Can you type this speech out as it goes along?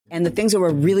And the things that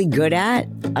we're really good at,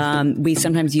 we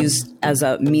sometimes use as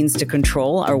a means to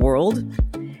control our world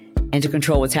and to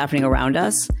control what's happening around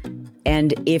us.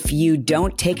 And if you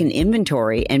don't take an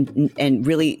inventory and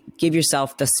really give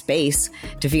yourself the space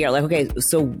to figure out, like, okay,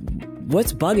 so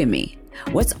what's bugging me?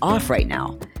 What's off right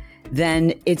now?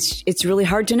 Then it's really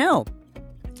hard to know.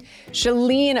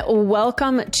 Chalene,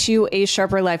 welcome to A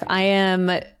Sharper Life. I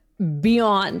am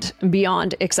beyond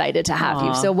excited to have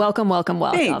you. So welcome.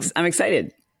 Thanks. I'm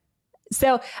excited.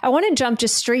 So I want to jump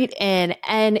just straight in,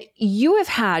 and you have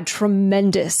had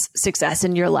tremendous success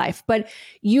in your life, but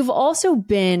you've also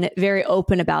been very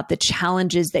open about the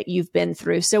challenges that you've been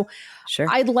through. So Sure.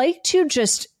 I'd like to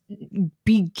just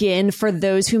begin, for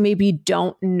those who maybe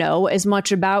don't know as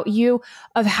much about you,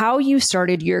 of how you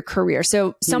started your career.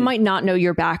 So some might not know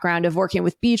your background of working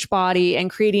with Beachbody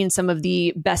and creating some of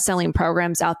the best-selling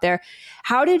programs out there.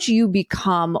 How did you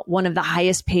become one of the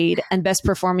highest paid and best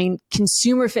performing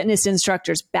consumer fitness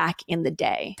instructors back in the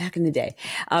day?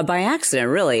 By accident,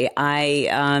 really.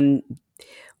 I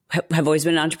have always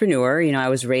been an entrepreneur. You know, I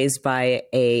was raised by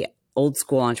a old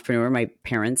school entrepreneur, my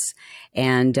parents,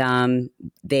 and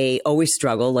they always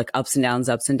struggled, like ups and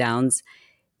downs.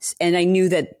 And I knew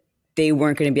that they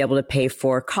weren't going to be able to pay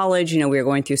for college. You know, we were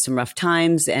going through some rough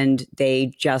times, and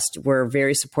they just were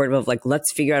very supportive of, like,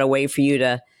 let's figure out a way for you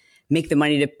to make the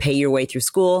money to pay your way through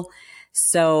school.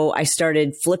 So I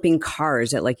started flipping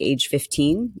cars at like age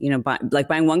 15, you know,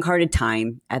 buying one car at a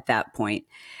time at that point.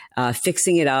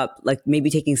 Fixing it up, like maybe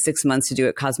taking 6 months to do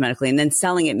it cosmetically, and then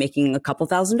selling it, making a couple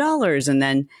 $1,000s, and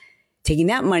then taking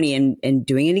that money and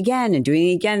doing it again and doing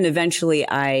it again. And eventually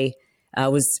I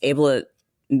was able to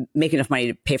make enough money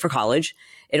to pay for college.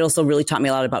 It also really taught me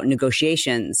a lot about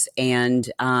negotiations and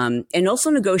also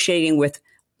negotiating with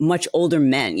much older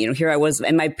men. You know, here I was,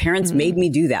 and my parents made me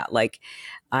do that. Like,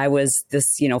 I was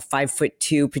this,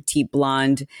 5'2" petite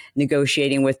blonde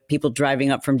negotiating with people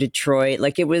driving up from Detroit.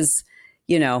 Like, it was,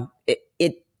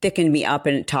 it thickened me up,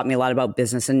 and it taught me a lot about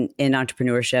business and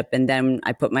entrepreneurship. And then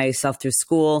I put myself through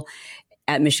school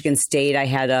at Michigan State. I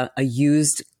had a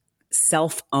used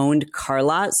self-owned car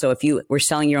lot. So if you were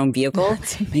selling your own vehicle,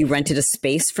 you rented a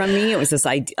space from me. It was this,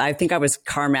 I think I was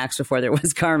CarMax before there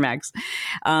was CarMax.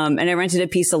 And I rented a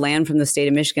piece of land from the state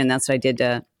of Michigan. That's what I did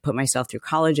to put myself through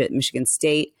college at Michigan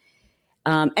State.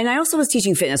 And I also was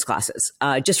teaching fitness classes,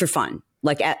 just for fun,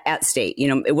 like at state. You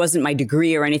know, it wasn't my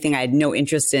degree or anything. I had no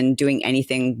interest in doing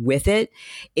anything with it.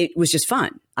 It was just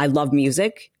fun. I love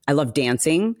music. I love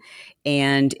dancing.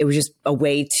 And it was just a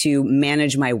way to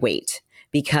manage my weight,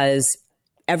 because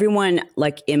everyone,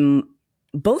 like in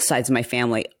both sides of my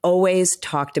family, always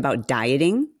talked about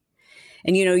dieting.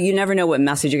 And, you never know what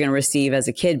message you're going to receive as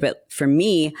a kid. But for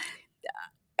me,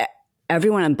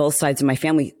 everyone on both sides of my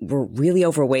family were really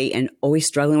overweight and always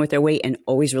struggling with their weight and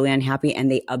always really unhappy. And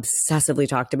they obsessively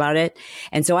talked about it.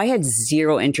 And so I had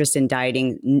zero interest in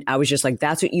dieting. I was just like,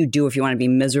 that's what you do if you want to be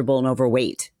miserable and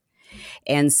overweight.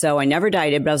 And so I never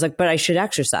dieted, but I was like, but I should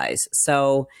exercise.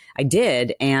 So I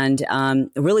did, and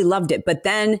really loved it. But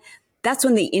then that's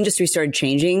when the industry started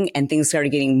changing and things started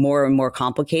getting more and more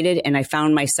complicated. And I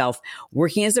found myself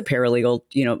working as a paralegal,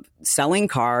 selling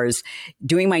cars,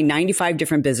 doing my 95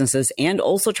 different businesses, and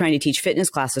also trying to teach fitness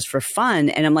classes for fun.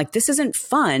 And I'm like, this isn't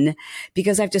fun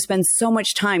because I have to spend so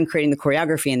much time creating the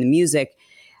choreography and the music.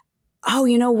 Oh,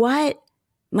 you know what?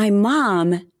 My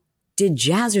mom did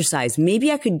jazzercise.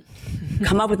 Maybe I could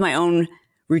come up with my own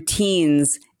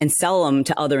routines and sell them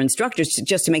to other instructors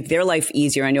just to make their life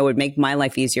easier. I know it would make my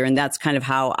life easier. And that's kind of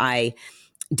how I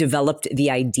developed the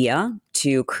idea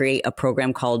to create a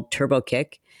program called Turbo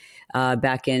Kick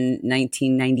back in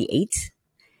 1998.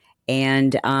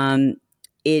 And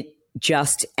it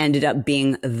just ended up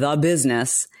being the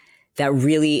business that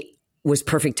really was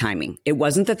perfect timing. It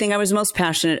wasn't the thing I was most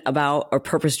passionate about or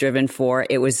purpose driven for.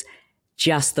 It was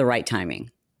just the right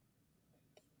timing.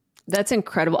 That's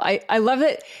incredible. I love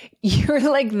it. You're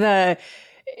like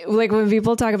when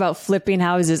people talk about flipping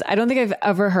houses, I don't think I've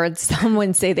ever heard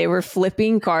someone say they were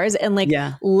flipping cars, and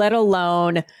let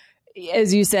alone,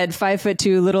 as you said,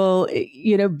 5'2", little,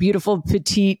 beautiful,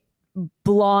 petite,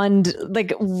 blonde.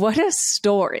 Like, what a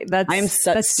story. I'm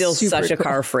still such a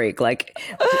car freak. Like,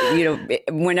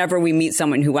 whenever we meet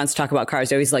someone who wants to talk about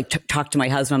cars, I always like talk to my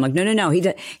husband. I'm like, no.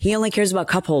 He only cares about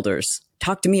cup holders.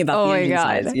 Talk to me about the engine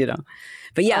size,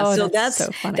 But yeah, so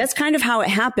that's kind of how it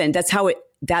happened. That's how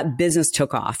that business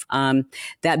took off.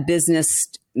 That business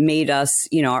made us,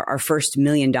 our first $1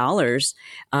 million.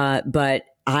 But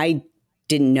I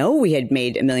didn't know we had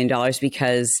made $1 million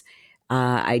because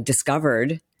I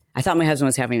thought my husband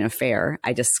was having an affair.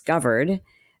 I discovered, I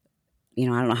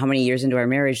don't know how many years into our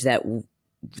marriage, that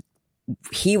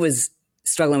he was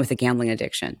struggling with a gambling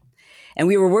addiction. And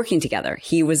we were working together.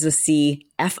 He was the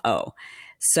CFO.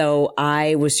 So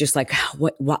I was just like,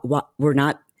 what, we're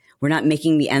not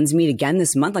making the ends meet again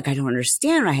this month. Like, I don't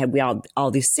understand. We had all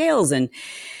these sales, and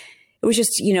it was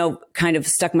just, kind of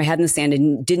stuck my head in the sand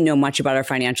and didn't know much about our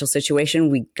financial situation.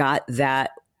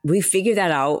 We figured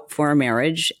that out for our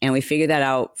marriage, and we figured that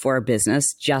out for our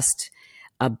business just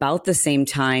about the same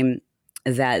time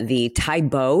that the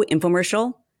Taibo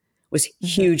infomercial was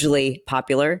hugely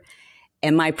popular.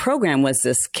 And my program was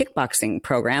this kickboxing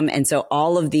program. And so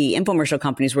all of the infomercial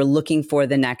companies were looking for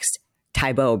the next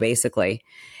Taibo, basically.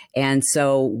 And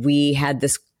so we had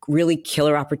this really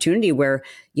killer opportunity where,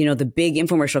 the big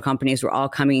infomercial companies were all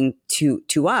coming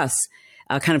to us,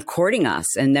 kind of courting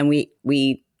us. And then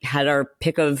we had our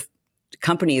pick of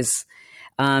companies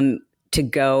to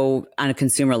go on a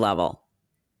consumer level.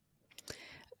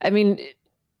 I mean,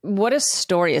 what a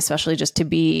story, especially just to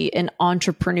be an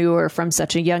entrepreneur from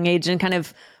such a young age and kind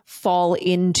of fall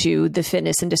into the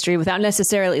fitness industry without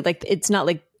necessarily, like, it's not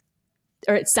like,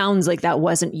 or it sounds like that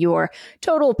wasn't your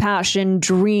total passion,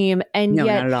 dream. And No,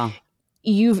 yet not at all.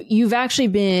 you've actually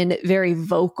been very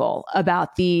vocal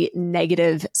about the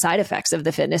negative side effects of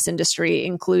the fitness industry,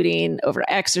 including over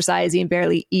exercising,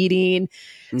 barely eating,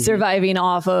 surviving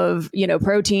off of,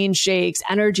 protein shakes,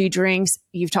 energy drinks.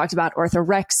 You've talked about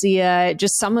orthorexia,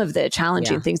 just some of the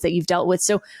challenging things that you've dealt with.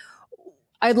 So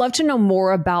I'd love to know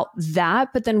more about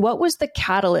that. But then what was the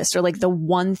catalyst, or like the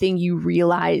one thing you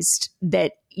realized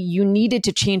that you needed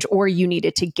to change or you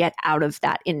needed to get out of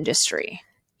that industry?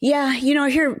 Yeah. I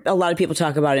hear a lot of people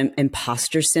talk about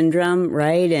imposter syndrome,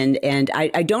 right? And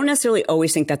I don't necessarily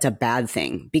always think that's a bad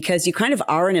thing, because you kind of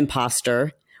are an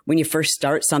imposter when you first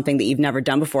start something that you've never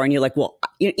done before. And you're like, well,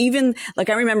 even like,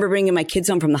 I remember bringing my kids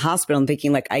home from the hospital and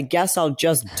thinking, like, I guess I'll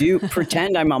just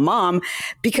pretend I'm a mom,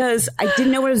 because I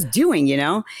didn't know what I was doing,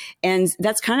 And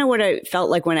that's kind of what I felt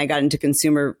like when I got into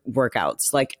consumer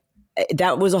workouts. Like,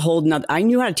 that was a whole nother, I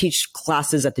knew how to teach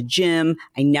classes at the gym.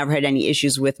 I never had any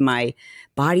issues with my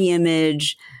body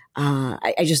image. I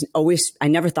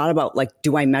never thought about, like,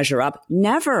 do I measure up?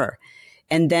 Never.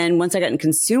 And then once I got in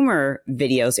consumer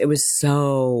videos, it was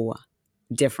so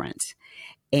different.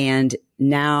 And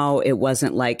now it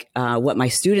wasn't like what my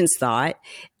students thought.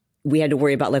 We had to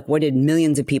worry about, like, what did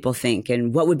millions of people think,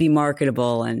 and what would be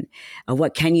marketable, and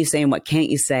what can you say and what can't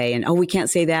you say? And, oh, we can't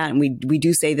say that. And we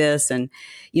do say this. And,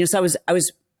 so I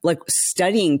was like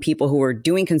studying people who were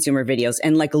doing consumer videos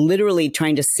and, like, literally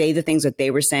trying to say the things that they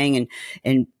were saying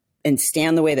and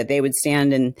stand the way that they would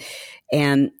stand.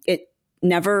 And it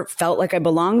never felt like I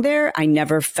belonged there. I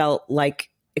never felt like,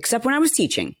 except when I was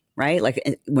teaching. Right?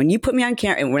 Like, when you put me on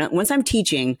camera, and once I'm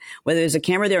teaching, whether there's a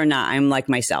camera there or not, I'm like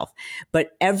myself.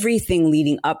 But everything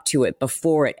leading up to it,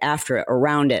 before it, after it,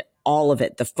 around it, all of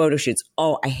it, the photo shoots,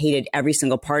 I hated every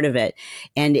single part of it.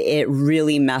 And it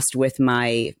really messed with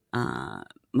my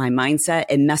mindset.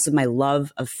 It messed with my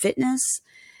love of fitness.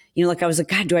 Like, I was like,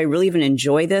 God, do I really even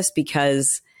enjoy this?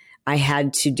 Because I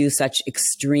had to do such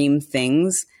extreme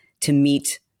things to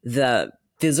meet the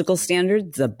physical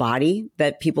standards, the body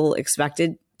that people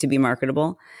expected to be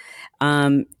marketable.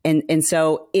 And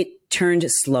so it turned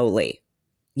slowly.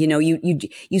 You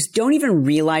don't even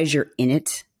realize you're in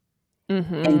it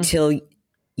until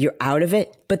you're out of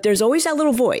it. But there's always that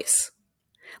little voice.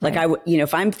 Like, right.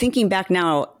 If I'm thinking back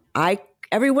now,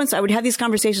 every once I would have these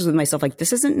conversations with myself, like,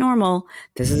 this isn't normal.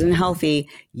 This isn't healthy.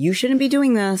 You shouldn't be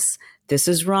doing this. This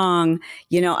is wrong.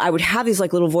 I would have these,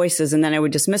 like, little voices, and then I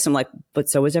would dismiss them, like, but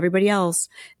so is everybody else.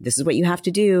 This is what you have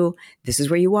to do. This is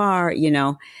where you are,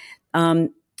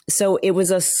 So it was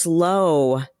a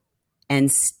slow and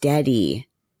steady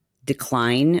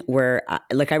decline where,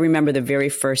 I remember the very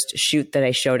first shoot that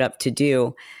I showed up to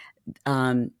do,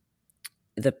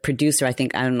 the producer, I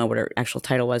don't know what her actual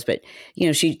title was, but,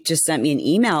 she just sent me an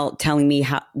email telling me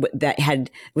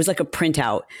it was like a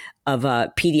printout of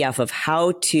a PDF of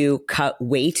how to cut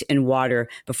weight and water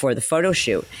before the photo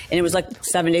shoot. And it was like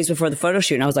 7 days before the photo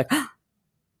shoot. And I was like,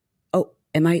 oh,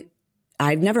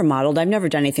 I've never modeled. I've never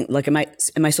done anything. Like, am I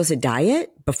supposed to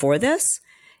diet before this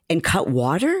and cut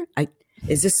water?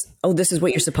 This is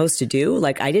what you're supposed to do?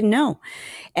 Like, I didn't know.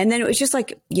 And then it was just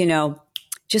like,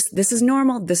 this is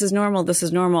normal. This is normal. This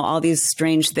is normal. All these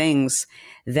strange things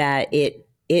that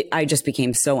I just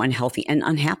became so unhealthy and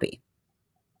unhappy.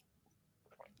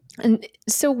 And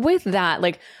so with that,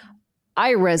 like,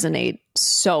 I resonate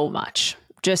so much.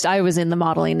 I was in the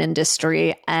modeling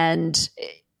industry, and,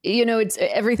 it's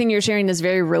everything you're sharing is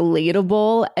very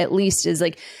relatable, at least is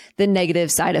like the negative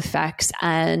side effects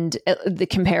and the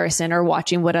comparison or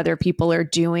watching what other people are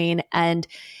doing. And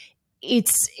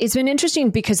it's been interesting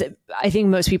because I think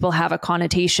most people have a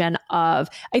connotation of,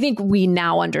 I think we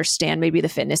now understand maybe the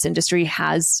fitness industry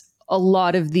has a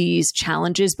lot of these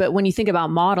challenges, but when you think about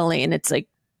modeling, it's like,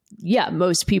 yeah,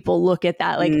 most people look at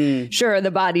that like, sure,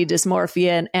 the body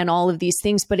dysmorphia and all of these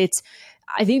things, but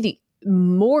I think the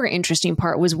more interesting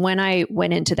part was when I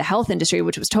went into the health industry,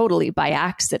 which was totally by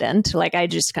accident. Like I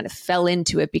just kind of fell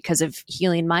into it because of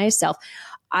healing myself.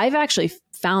 I've actually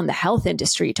found the health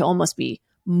industry to almost be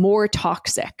more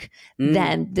toxic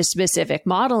than the specific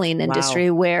modeling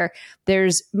industry, where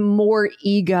there's more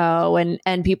ego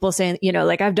and people saying, you know,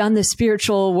 like I've done this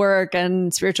spiritual work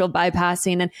and spiritual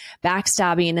bypassing and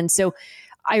backstabbing. And so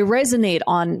I resonate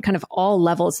on kind of all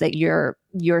levels that you're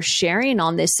sharing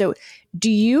on this. So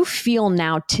do you feel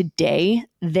now today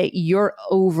that you're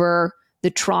over the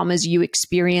traumas you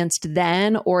experienced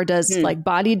then, or does like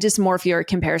body dysmorphia or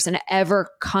comparison ever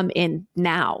come in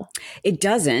now? It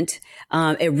doesn't.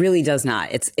 It really does not.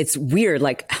 It's weird.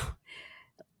 Like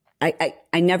I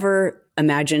never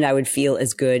imagined I would feel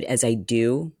as good as I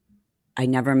do. I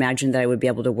never imagined that I would be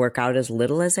able to work out as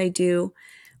little as I do,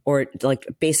 or like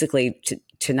basically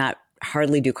to not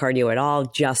hardly do cardio at all,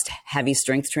 just heavy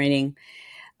strength training.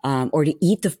 Or to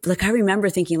eat like I remember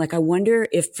thinking like, I wonder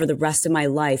if for the rest of my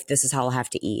life, this is how I'll have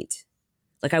to eat.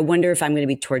 Like, I wonder if I'm going to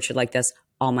be tortured like this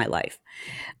all my life.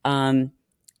 And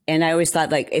I always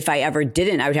thought like, if I ever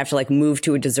didn't, I would have to like move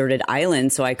to a deserted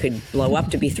island so I could blow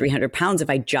up to be 300 pounds if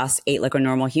I just ate like a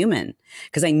normal human,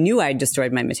 because I knew I had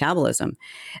destroyed my metabolism.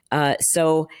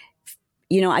 So,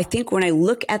 you know, I think when I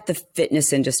look at the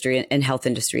fitness industry and health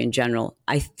industry in general,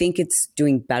 I think it's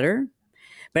doing better,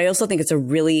 but I also think it's a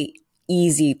really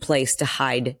easy place to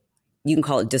hide. You can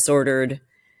call it disordered,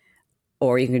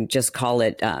 or you can just call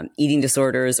it eating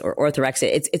disorders or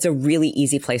orthorexia. It's a really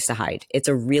easy place to hide. It's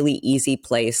a really easy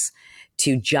place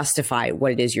to justify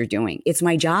what it is you're doing. It's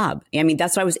my job. I mean,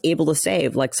 that's what I was able to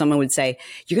save. Like someone would say,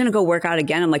 you're going to go work out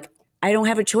again. I'm like, I don't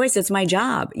have a choice. It's my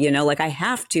job. You know, like I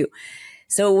have to.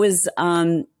 So it was,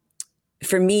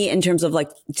 for me, in terms of like,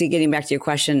 to getting back to your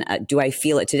question, do I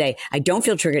feel it today? I don't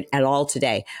feel triggered at all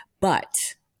today, but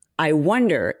I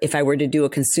wonder if I were to do a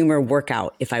consumer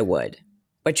workout, if I would,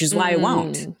 which is why I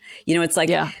won't. You know, it's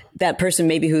like that person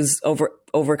maybe who's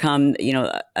overcome, you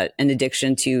know, an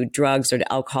addiction to drugs or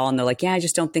to alcohol. And they're like, yeah, I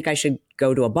just don't think I should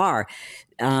go to a bar.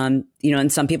 You know,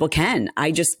 and some people can.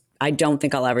 I don't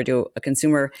think I'll ever do a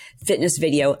consumer fitness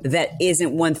video that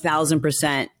isn't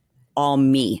 1000% all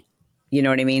me. You know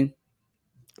what I mean?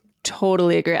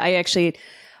 Totally agree. I actually,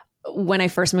 when I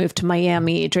first moved to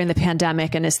Miami during the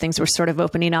pandemic and as things were sort of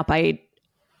opening up,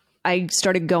 I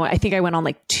started going, I think I went on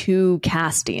like 2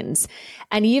 castings,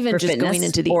 and even for just fitness, going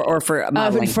into the, or for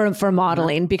modeling, for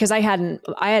modeling, because I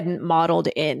hadn't modeled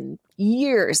in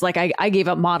years. Like I gave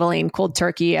up modeling cold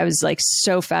turkey. I was like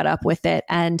so fed up with it.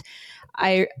 And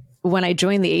when I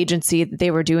joined the agency,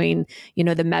 they were doing, you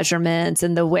know, the measurements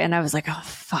and the way, and I was like, oh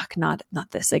fuck, not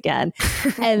this again.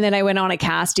 And then I went on a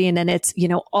casting, and it's, you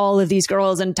know, all of these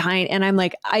girls and tiny, and I'm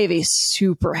like, I have a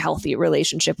super healthy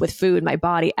relationship with food, my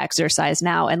body, exercise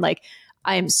now. And like,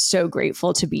 I am so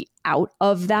grateful to be out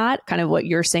of that, kind of what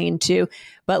you're saying too.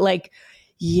 But like,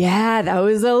 yeah, that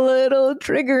was a little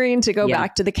triggering to go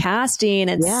back to the casting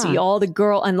and see all the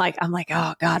girl. And like, I'm like,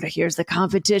 oh God, here's the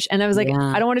competition. And I was like,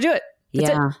 I don't want to do it. That's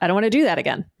it. I don't want to do that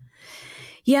again.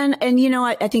 Yeah. And you know,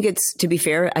 I think it's, to be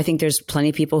fair, I think there's plenty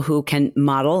of people who can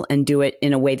model and do it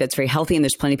in a way that's very healthy. And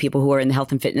there's plenty of people who are in the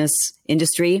health and fitness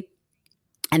industry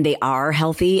and they are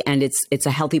healthy, and it's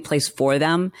a healthy place for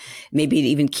them. Maybe it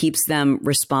even keeps them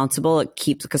responsible. It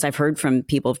keeps, because I've heard from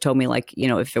people who've told me like, you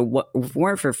know, if it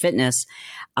weren't for fitness,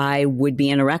 I would be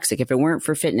anorexic. If it weren't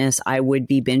for fitness, I would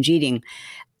be binge eating.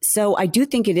 So I do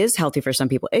think it is healthy for some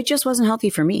people. It just wasn't healthy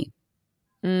for me.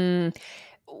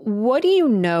 What do you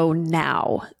know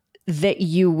now that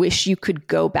you wish you could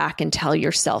go back and tell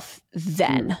yourself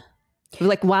then?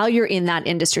 Like while you're in that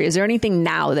industry, is there anything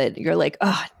now that you're like,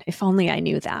 oh, if only I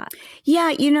knew that? Yeah,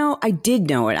 you know, I did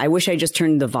know it. I wish I just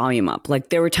turned the volume up. Like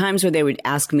there were times where they would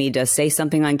ask me to say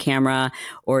something on camera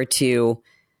or to,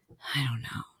 I don't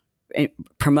know,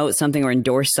 promote something or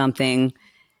endorse something,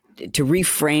 to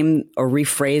reframe or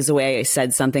rephrase the way I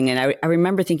said something. And I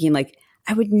remember thinking like,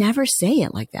 I would never say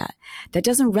it like that. That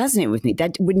doesn't resonate with me.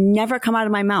 That would never come out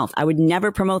of my mouth. I would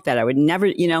never promote that. I would never,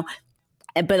 you know,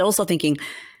 but also thinking,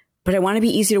 but I want to be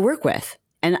easy to work with.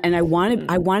 And I want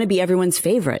to be everyone's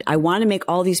favorite. I want to make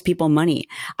all these people money.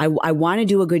 I want to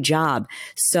do a good job.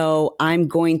 So I'm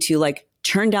going to like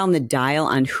turn down the dial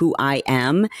on who I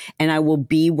am, and I will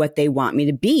be what they want me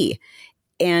to be.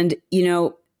 And, you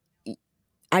know,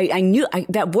 I knew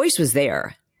that voice was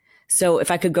there. So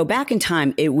if I could go back in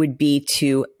time, it would be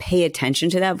to pay attention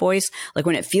to that voice. Like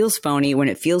when it feels phony, when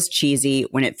it feels cheesy,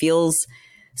 when it feels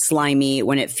slimy,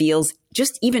 when it feels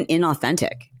just even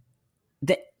inauthentic,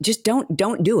 that just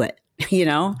don't do it, you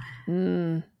know?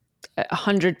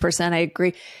 100%. I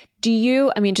agree. Do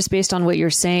you, I mean, just based on what you're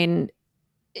saying,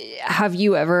 have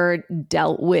you ever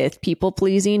dealt with people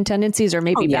pleasing tendencies, or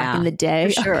maybe back in the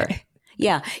day? For sure. Okay.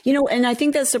 Yeah. You know, and I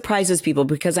think that surprises people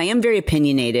because I am very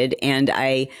opinionated, and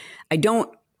I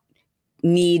don't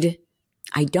need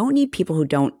people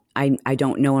who I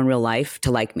don't know in real life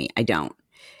to like me. I don't.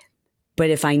 But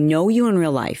if I know you in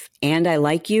real life and I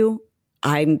like you,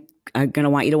 I'm going to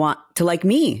want you to want to like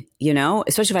me, you know,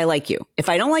 especially if I like you. If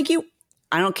I don't like you,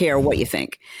 I don't care what you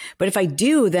think. But if I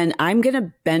do, then I'm going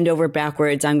to bend over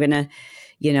backwards. I'm going to,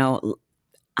 you know,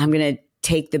 I'm going to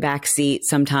take the back seat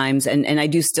sometimes. And I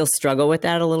do still struggle with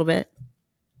that a little bit.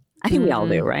 I think we all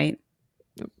do, right?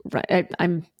 Right.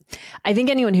 I think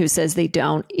anyone who says they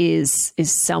don't is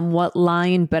somewhat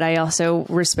lying, but I also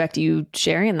respect you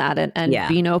sharing that and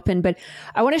being open. But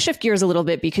I want to shift gears a little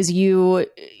bit because you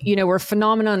were a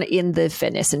phenomenon in the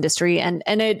fitness industry and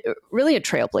really a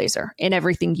trailblazer in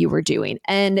everything you were doing.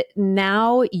 And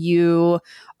now you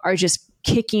are just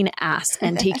kicking ass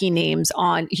and taking names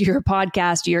on your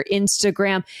podcast, your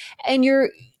Instagram, and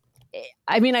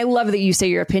I love that you say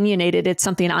you're opinionated. It's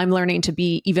something I'm learning to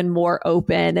be even more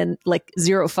open and like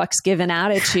zero fucks given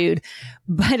attitude.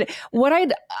 But what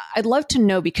I'd love to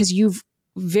know, because you've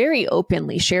very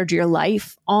openly shared your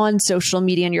life on social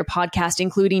media and your podcast,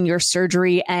 including your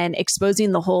surgery and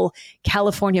exposing the whole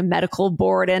California Medical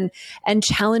Board and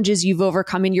challenges you've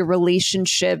overcome in your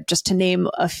relationship, just to name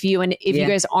a few. And if you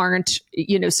guys aren't,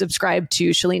 subscribed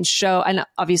to Chalene's show, and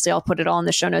obviously I'll put it all in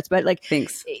the show notes, but like,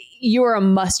 thanks. You're a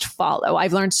must follow.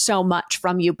 I've learned so much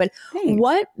from you, but thanks.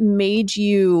 What made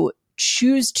you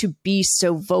choose to be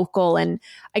so vocal? And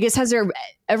I guess, has there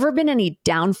ever been any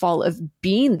downfall of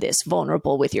being this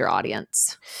vulnerable with your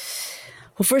audience?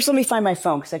 Well, first, let me find my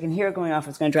phone because I can hear it going off.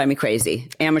 It's going to drive me crazy.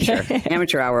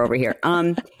 Amateur hour over here.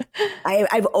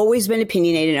 I've always been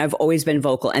opinionated and I've always been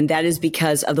vocal. And that is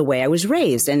because of the way I was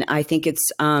raised. And I think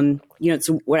it's, it's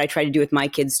what I try to do with my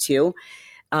kids too.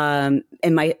 And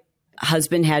my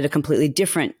husband had a completely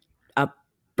different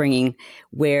upbringing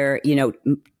where,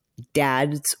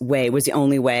 dad's way was the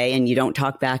only way and you don't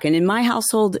talk back. And in my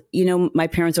household, my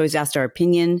parents always asked our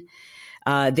opinion.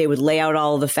 They would lay out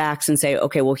all of the facts and say,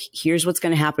 okay, well, here's what's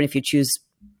going to happen if you choose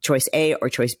choice A or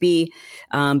choice B.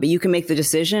 But you can make the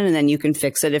decision and then you can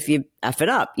fix it if you F it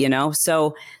up,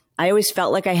 So I always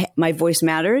felt like my voice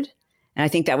mattered. And I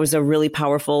think that was a really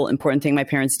powerful, important thing my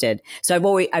parents did. So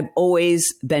I've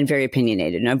always been very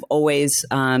opinionated, and I've always,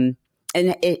 and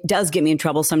it does get me in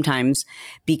trouble sometimes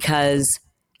because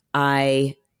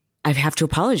I have to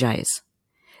apologize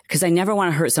because I never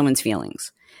want to hurt someone's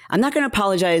feelings. I'm not going to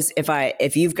apologize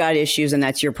if you've got issues and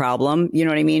that's your problem. You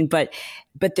know what I mean? But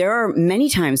there are many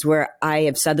times where I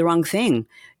have said the wrong thing,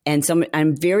 and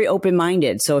I'm very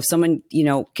open-minded. So if someone,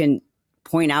 can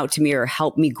point out to me or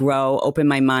help me grow, open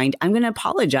my mind, I'm going to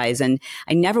apologize. And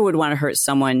I never would want to hurt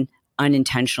someone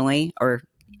unintentionally or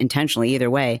intentionally, either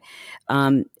way.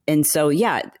 And so,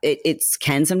 it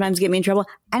can sometimes get me in trouble.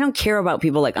 I don't care about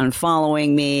people like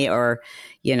unfollowing me or,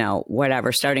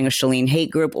 whatever, starting a Chalene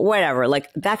hate group, whatever,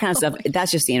 like that kind of stuff.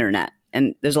 That's just the internet.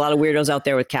 And there's a lot of weirdos out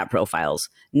there with cat profiles.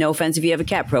 No offense if you have a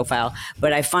cat profile,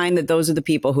 but I find that those are the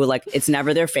people who it's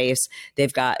never their face.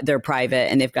 They're private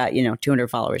and they've got, 200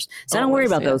 followers. So I don't worry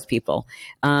about those people.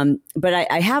 But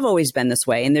I have always been this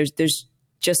way. And there's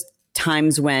just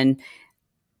times when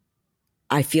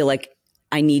I feel like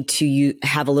I need to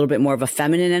have a little bit more of a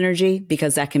feminine energy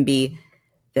because that can be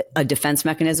a defense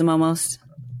mechanism almost.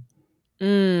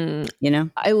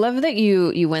 I love that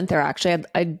you went there. Actually,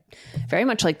 I'd very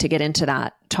much like to get into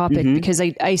that topic because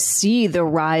I see the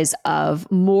rise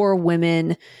of more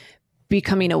women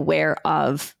becoming aware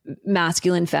of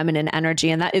masculine, feminine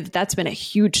energy. And that's been a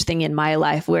huge thing in my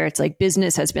life where it's like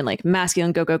business has been like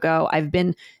masculine, go, go, go. I've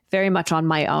been very much on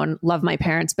my own, love my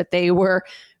parents, but they were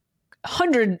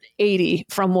 180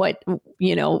 from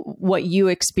what you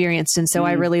experienced. And so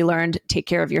I really learned, take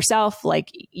care of yourself.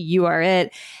 Like you are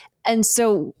it. And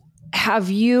so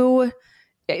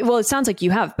it sounds like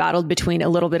you have battled between a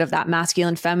little bit of that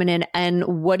masculine, feminine. And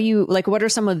what are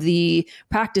some of the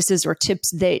practices or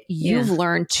tips that you've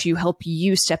learned to help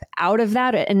you step out of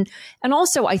that? And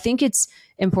also I think it's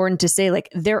important to say, like,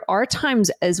 there are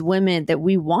times as women that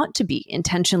we want to be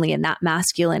intentionally in that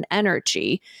masculine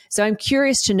energy. So I'm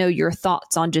curious to know your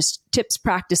thoughts on just tips,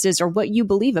 practices, or what you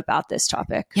believe about this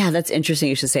topic. Yeah, that's interesting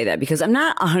you should say that because I'm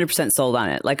not 100% sold on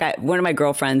it. Like one of my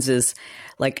girlfriends is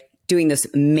like doing this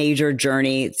major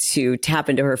journey to tap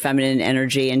into her feminine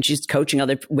energy, and she's coaching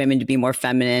other women to be more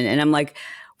feminine. And I'm like,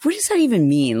 what does that even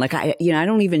mean? Like, I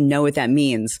don't even know what that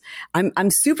means. I'm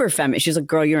super feminine. She's like,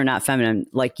 girl, you're not feminine.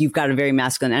 Like, you've got a very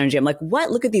masculine energy. I'm like,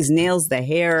 what? Look at these nails, the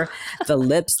hair, the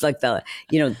lips, like the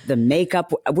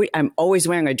makeup. I'm always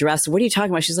wearing a dress. What are you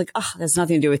talking about? She's like, oh, that's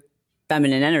nothing to do with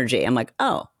feminine energy. I'm like,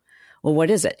 oh, well, what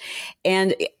is it?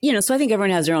 And, so I think everyone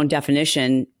has their own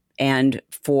definition. And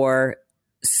for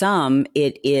some,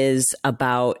 it is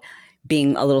about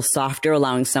being a little softer,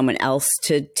 allowing someone else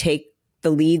to take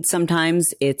the lead.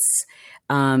 Sometimes it's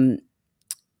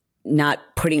not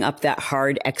putting up that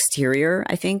hard exterior.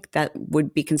 I think that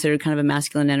would be considered kind of a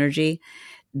masculine energy,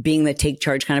 being the take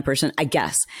charge kind of person, I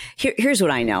guess. Here's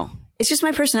what I know. It's just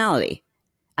my personality.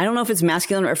 I don't know if it's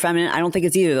masculine or feminine. I don't think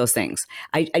it's either of those things.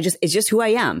 It's just who I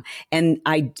am. And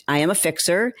I am a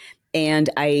fixer, and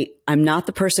I'm not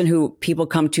the person who people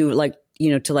come to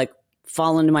to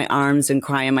fall into my arms and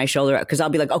cry on my shoulder, because I'll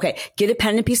be like, okay, get a pen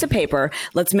and a piece of paper.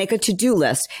 Let's make a to-do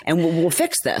list and we'll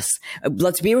fix this.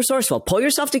 Let's be resourceful. Pull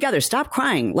yourself together. Stop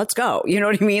crying. Let's go. You know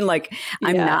what I mean? Like,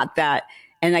 I'm not that.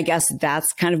 And I guess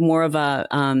that's kind of more of a,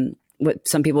 what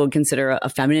some people would consider a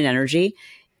feminine energy.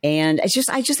 And I just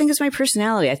think it's my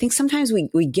personality. I think sometimes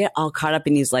we get all caught up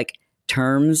in these like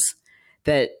terms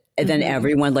that, and then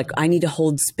everyone like, I need to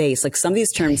hold space. Like, some of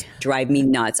these terms drive me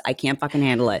nuts. I can't fucking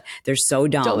handle it. They're so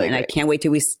dumb. Totally and I can't wait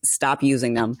till we stop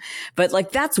using them. But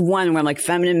like, that's one where I'm like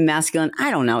feminine, masculine. I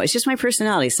don't know. It's just my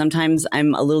personality. Sometimes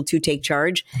I'm a little too take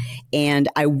charge, and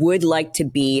I would like to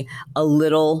be a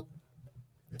little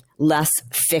less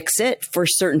fix it for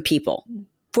certain people.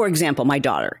 For example, my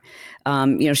daughter,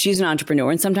 she's an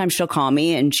entrepreneur, and sometimes she'll call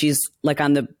me and she's like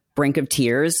on the brink of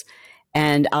tears,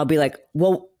 and I'll be like,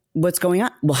 well, what's going on?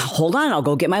 Well, hold on. I'll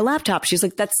go get my laptop. She's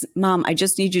like, that's Mom. I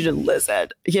just need you to listen,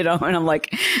 and I'm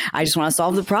like, I just want to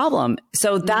solve the problem.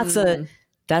 So that's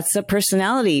a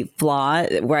personality flaw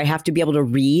where I have to be able to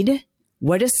read.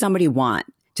 What does somebody want?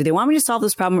 Do they want me to solve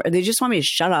this problem, or they just want me to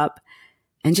shut up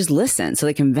and just listen so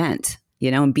they can vent,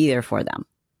 and be there for them?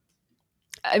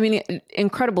 I mean,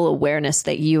 incredible awareness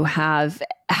that you have.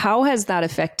 How has that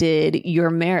affected your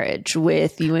marriage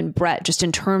with you and Brett, just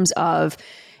in terms of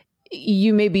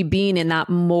you maybe being in that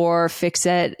more fix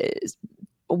it,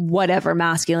 whatever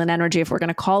masculine energy, if we're going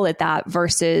to call it that,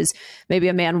 versus maybe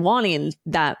a man wanting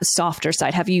that softer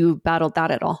side? Have you battled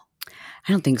that at all?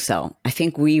 I don't think so. I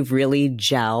think we really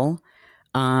gel.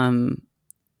 Maybe,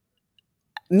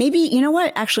 you know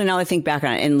what? Actually, now I think back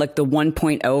on it, in like the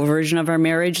 1.0 version of our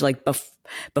marriage, like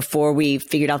before we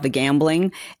figured out the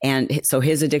gambling, and so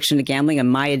his addiction to gambling and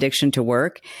my addiction to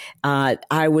work,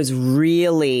 I was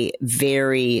really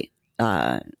very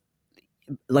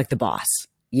like the boss,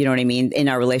 you know what I mean, in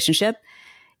our relationship.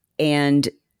 And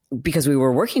because we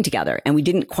were working together and we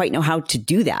didn't quite know how to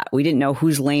do that. We didn't know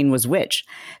whose lane was which.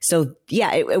 So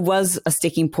yeah, it was a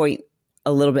sticking point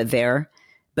a little bit there.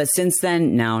 But since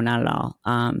then, no, not at all.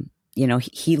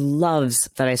 He loves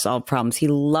that I solve problems. He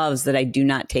loves that I do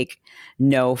not take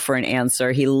no for an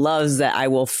answer. He loves that I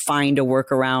will find a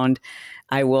workaround.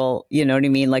 I will, you know what I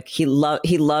mean? Like, he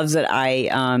loves that I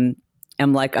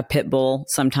am like a pit bull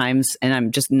sometimes, and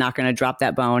I'm just not going to drop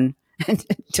that bone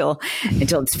until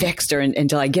it's fixed, or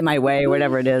until I get my way, or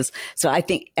whatever it is. So I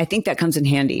think that comes in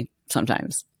handy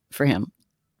sometimes for him.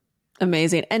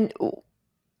 Amazing. And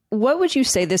what would you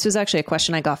say? This was actually a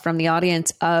question I got from the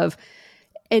audience, of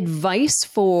advice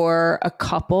for a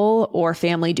couple or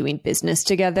family doing business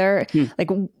together. Like,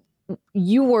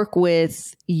 you work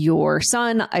with your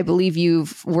son. I believe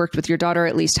you've worked with your daughter,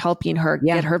 at least helping her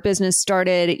get her business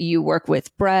started. You work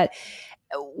with Brett.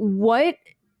 What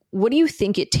do you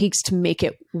think it takes to make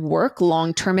it work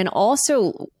long term? And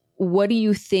also, what do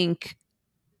you think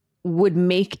would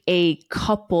make a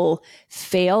couple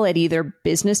fail at either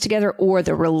business together or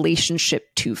the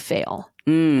relationship to fail?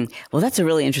 Well, that's a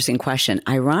really interesting question.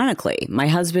 Ironically, my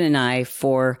husband and I,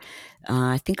 for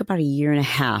I think about a year and a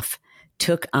half,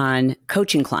 took on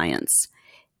coaching clients.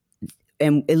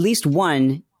 And at least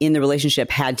one in the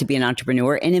relationship had to be an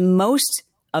entrepreneur. And in most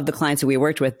of the clients that we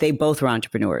worked with, they both were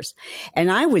entrepreneurs.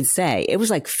 And I would say it was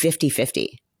like 50-50.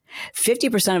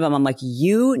 50% of them, I'm like,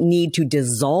 you need to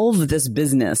dissolve this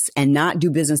business and not do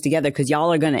business together, because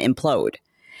y'all are going to implode.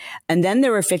 And then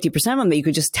there were 50% of them that you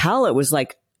could just tell it was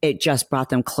like, it just brought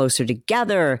them closer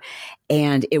together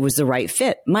and it was the right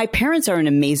fit. My parents are an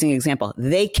amazing example.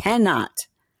 They cannot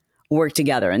work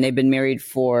together, and they've been married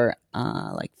for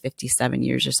like 57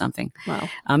 years or something. Wow.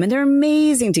 And they're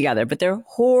amazing together, but they're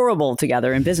horrible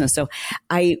together in business. So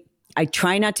I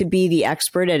try not to be the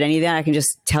expert at any of that. I can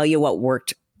just tell you what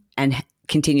worked and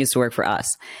continues to work for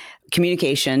us.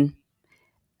 Communication,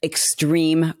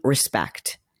 extreme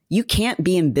respect. You can't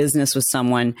be in business with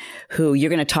someone who you're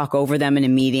going to talk over them in a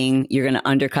meeting. You're going to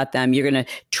undercut them. You're going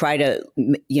to try to,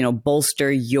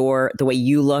 bolster the way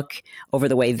you look over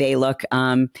the way they look.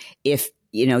 If,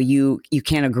 you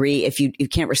can't agree, if you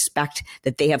can't respect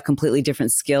that they have completely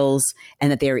different skills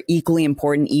and that they are equally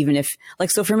important, even if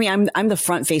so for me, I'm the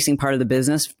front facing part of the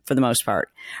business for the most part.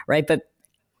 Right. But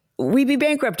we'd be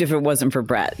bankrupt if it wasn't for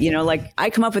Brett. I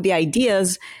come up with the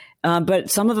ideas, but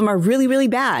some of them are really, really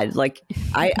bad.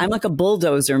 I'm like a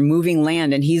bulldozer moving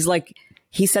land, and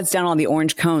he sets down all the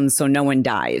orange cones so no one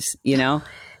dies,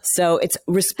 So it's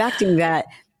respecting that,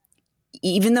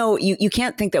 even though you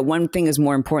can't think that one thing is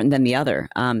more important than the other.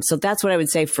 So that's what I would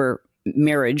say for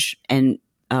marriage and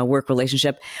work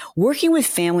relationship. Working with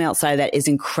family outside of that is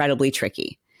incredibly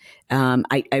tricky.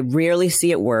 I rarely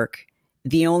see it work.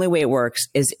 The only way it works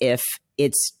is if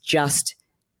it's just,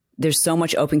 there's so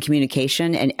much open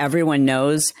communication and everyone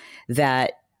knows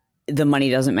that the money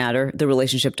doesn't matter. The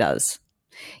relationship does,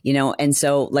 and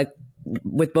so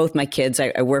with both my kids,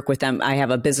 I work with them. I have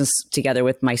a business together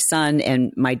with my son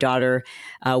and my daughter.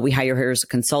 We hire her as a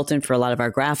consultant for a lot of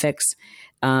our graphics.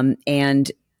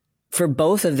 And for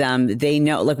both of them, they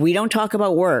know, we don't talk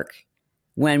about work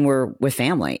when we're with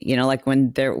family,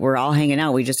 when we're all hanging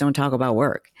out, we just don't talk about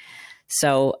work.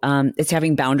 So it's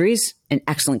having boundaries and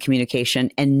excellent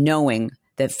communication and knowing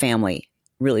that family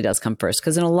really does come first.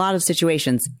 Because in a lot of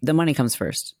situations, the money comes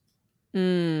first.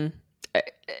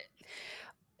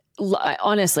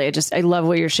 Honestly, I love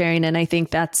what you're sharing. And I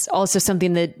think that's also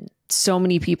something that so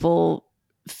many people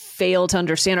fail to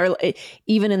understand, or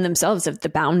even in themselves, of the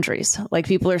boundaries.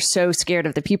 People are so scared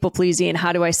of the people pleasing.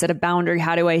 How do I set a boundary?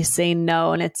 How do I say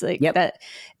no? And it's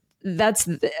that's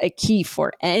a key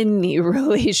for any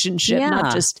relationship,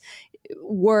 not just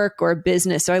work or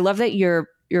business. So I love that you're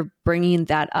bringing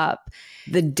that up.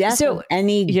 The death of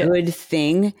any good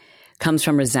thing comes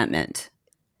from resentment.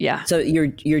 Yeah. So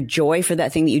your joy for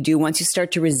that thing that you do, once you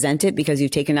start to resent it because you've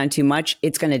taken on too much,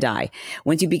 it's going to die.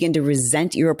 Once you begin to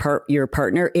resent your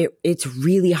partner, it's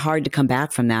really hard to come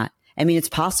back from that. I mean, it's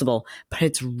possible, but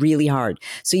it's really hard.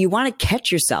 So you want to catch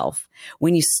yourself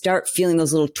when you start feeling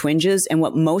those little twinges. And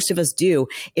what most of us do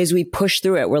is we push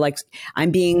through it. We're like,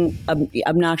 I'm being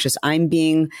obnoxious. I'm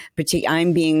being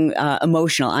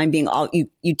emotional. I'm being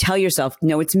you tell yourself,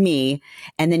 no, it's me.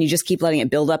 And then you just keep letting it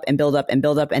build up and build up and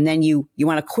build up. And then you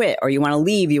want to quit, or you want to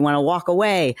leave. You want to walk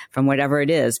away from whatever it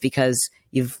is because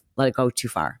you've let it go too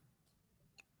far.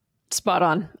 Spot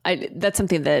on. That's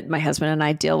something that my husband and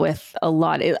I deal with a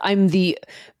lot.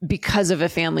 Because of a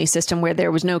family system where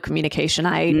there was no communication,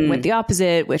 I went the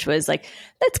opposite, which was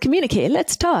let's communicate,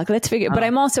 let's talk, let's figure. But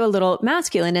I'm also a little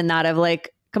masculine in that of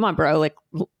come on, bro,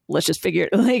 let's just figure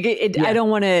it. I don't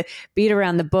want to beat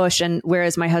around the bush. And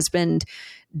whereas my husband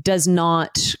does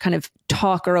not kind of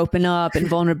talk or open up, and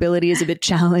vulnerability is a bit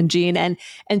challenging. And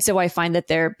so I find that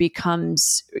there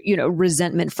becomes,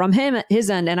 resentment from his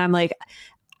end. And I'm like,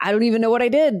 I don't even know what I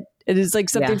did. It is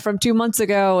something from 2 months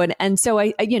ago. And so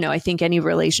I think any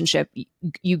relationship,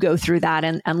 you go through that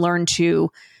and learn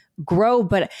to grow.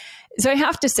 But so I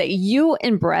have to say, you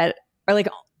and Brett are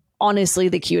honestly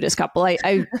the cutest couple.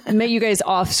 I met you guys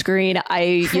off screen.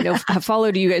 I, have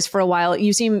followed you guys for a while.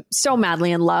 You seem so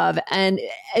madly in love. And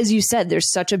as you said,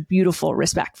 there's such a beautiful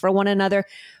respect for one another.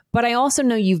 But I also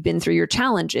know you've been through your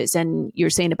challenges, and you're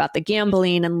saying about the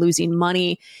gambling and losing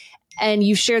money. And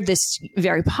you shared this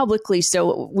very publicly,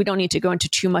 so we don't need to go into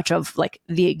too much of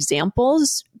the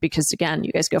examples, because again,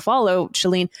 you guys go follow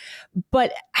Chalene.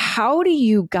 But how do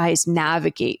you guys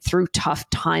navigate through tough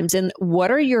times, and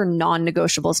what are your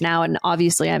non-negotiables now? And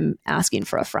obviously I'm asking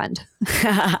for a friend.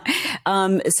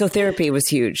 So therapy was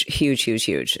huge, huge, huge,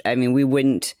 huge. I mean, we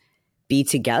wouldn't be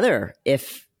together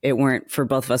if it weren't for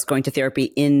both of us going to therapy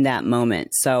in that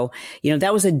moment. So,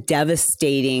 that was a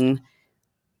devastating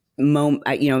moment.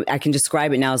 I can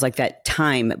describe it now as that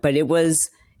time, but it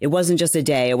wasn't just a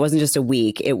day. It wasn't just a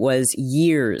week. It was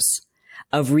years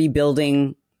of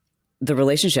rebuilding the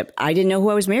relationship. I didn't know who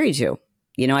I was married to,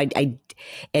 and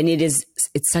it's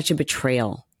such a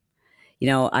betrayal.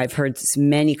 I've heard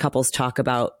many couples talk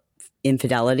about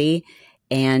infidelity,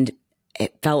 and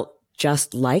it felt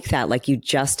just like that. You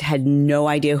just had no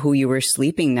idea who you were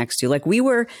sleeping next to. We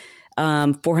were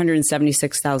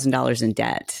 $476,000 in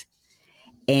debt.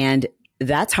 And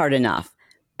that's hard enough.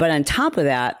 But on top of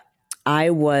that,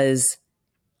 I was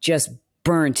just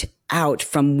burnt out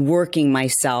from working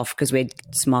myself, because we had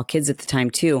small kids at the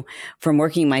time too, from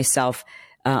working myself.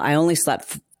 I only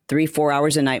slept 3-4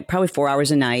 hours a night, probably 4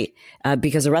 hours a night,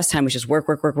 because the rest of the time was just work.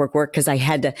 Because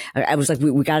I was like,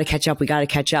 we got to catch up. We got to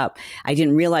catch up. I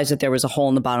didn't realize that there was a hole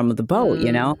in the bottom of the boat,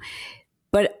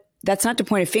 But that's not to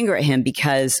point a finger at him,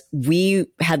 because we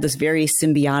had this very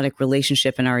symbiotic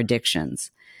relationship in our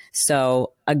addictions.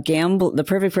 So the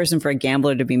perfect person for a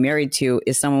gambler to be married to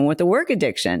is someone with a work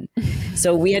addiction.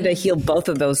 So we had to heal both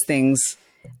of those things.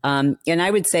 And I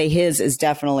would say his is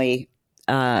definitely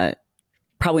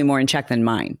probably more in check than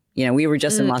mine. We were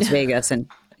just in Las Vegas, and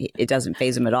it doesn't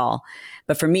faze him at all.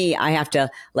 But for me, I have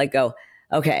to go,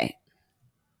 okay,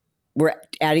 we're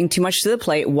adding too much to the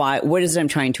plate. Why? What is it I'm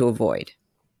trying to avoid?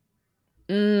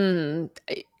 I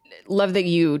love that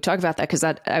you talk about that, because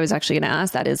I was actually going to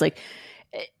ask that, is like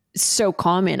so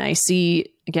common. I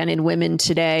see again in women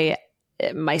today,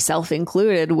 myself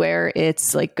included, where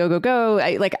it's like, go, go, go.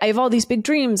 I have all these big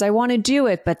dreams. I want to do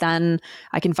it. But then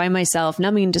I can find myself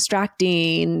numbing,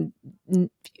 distracting,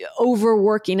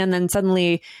 overworking. And then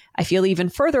suddenly I feel even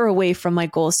further away from my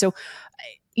goals. So,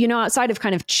 outside of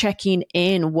kind of checking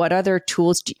in, what other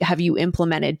tools have you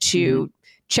implemented to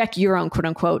check your own quote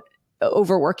unquote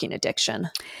overworking addiction?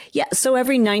 Yeah. So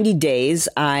every 90 days,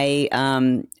 I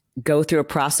go through a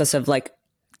process of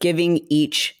giving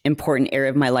each important area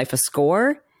of my life a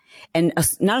score, and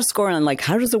not a score on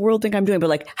how does the world think I'm doing,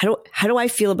 but how do I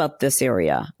feel about this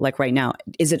area? Right now,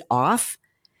 is it off?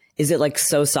 Is it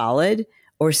so solid,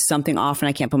 or something off and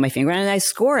I can't put my finger on it? And I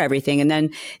score everything. And then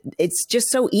it's just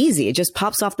so easy. It just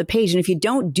pops off the page. And if you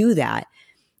don't do that,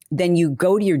 then you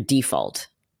go to your default,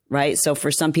 right? So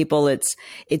for some people, it's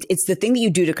the thing that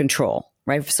you do to control,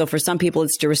 right? So for some people,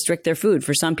 it's to restrict their food.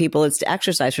 For some people, it's to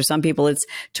exercise. For some people, it's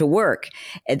to work,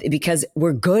 because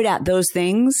we're good at those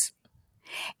things.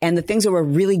 And the things that we're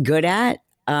really good at,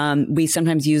 we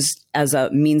sometimes use as a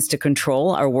means to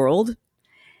control our world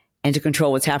and to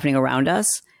control what's happening around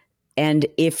us. And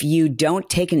if you don't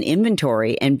take an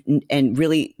inventory and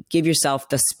really give yourself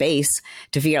the space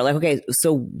to figure out okay,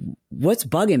 so what's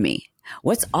bugging me?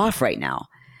 What's off right now?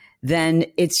 Then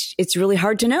it's really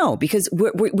hard to know, because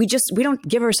we don't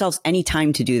give ourselves any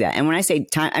time to do that. And when I say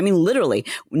time, I mean literally.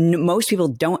 Most people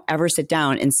don't ever sit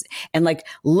down and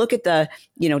look at the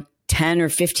 10 or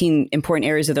 15 important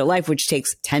areas of their life, which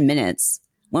takes 10 minutes.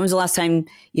 When was the last time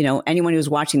anyone who's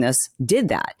watching this did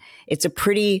that? It's a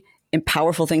pretty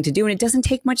powerful thing to do, and it doesn't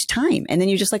take much time. And then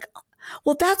you're just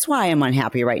well, that's why I'm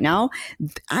unhappy right now.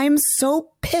 I'm so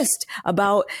pissed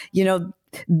about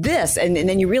this, and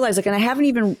then you realize and I haven't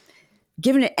even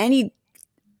given it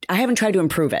I haven't tried to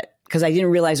improve it, because I didn't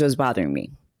realize it was bothering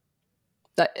me.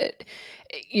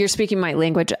 You're speaking my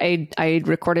language. I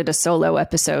recorded a solo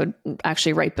episode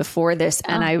actually right before this,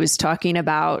 and I was talking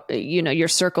about your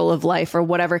circle of life, or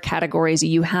whatever categories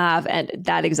you have, and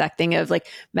that exact thing of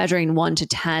measuring 1 to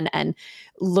 10 and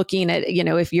looking at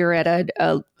if you're at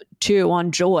a 2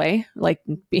 on joy,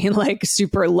 being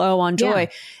super low on joy,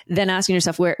 then asking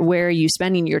yourself where are you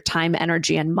spending your time,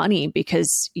 energy, and money,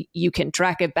 because you can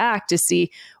track it back to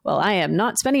see, well, I am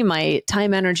not spending my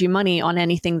time, energy, money on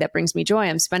anything that brings me joy.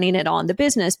 I'm spending it on the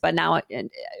business. But now,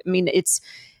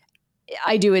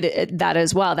 I do it that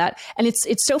as well. And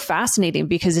it's so fascinating,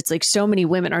 because it's so many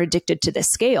women are addicted to the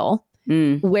scale.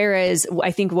 Whereas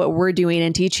I think what we're doing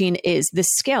and teaching is the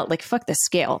scale, fuck the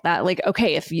scale, that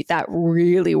okay, if that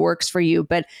really works for you,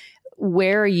 but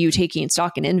where are you taking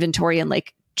stock and inventory and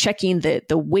checking the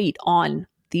weight on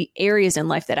the areas in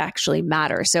life that actually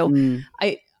matter. So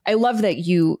I love that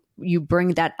you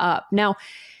bring that up. Now,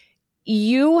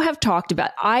 you have talked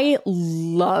about, okay,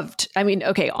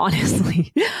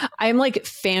 honestly, I'm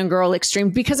fangirl extreme,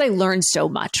 because I learned so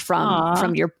much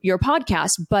from your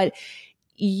podcast, but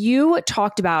you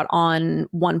talked about on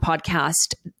one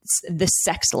podcast, the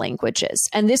sex languages.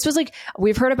 And this was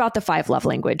we've heard about the 5 love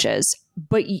languages,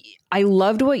 but I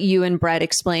loved what you and Brett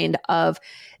explained of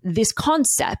this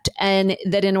concept, and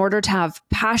that in order to have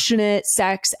passionate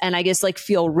sex and I guess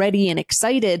feel ready and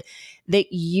excited, that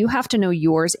you have to know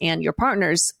yours and your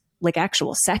partner's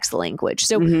actual sex language.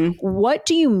 So what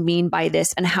do you mean by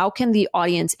this, and how can the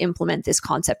audience implement this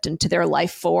concept into their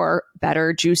life for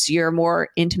better, juicier, more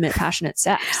intimate, passionate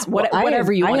sex?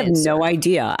 Whatever you want to insert. No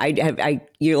idea.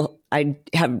 I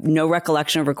have no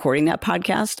recollection of recording that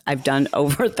podcast. I've done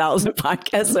over 1,000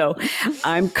 podcasts. So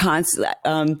I'm constant.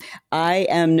 I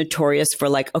am notorious for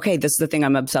okay, this is the thing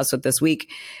I'm obsessed with this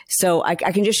week. So I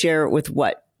can just share with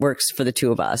what works for the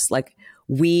two of us.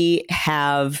 We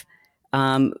have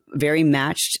very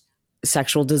matched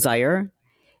sexual desire.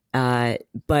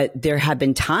 But there have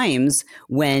been times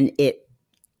when it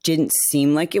didn't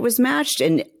seem like it was matched,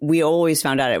 and we always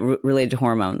found out it related to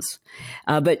hormones.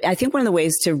 But I think one of the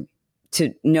ways to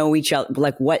know each other,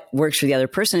 what works for the other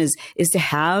person, is to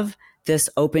have this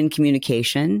open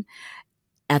communication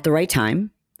at the right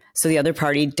time. So the other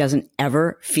party doesn't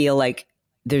ever feel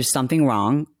there's something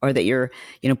wrong or that you're,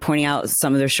 pointing out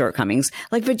some of their shortcomings,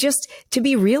 like, but just to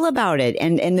be real about it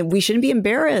and that we shouldn't be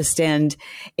embarrassed. And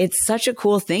it's such a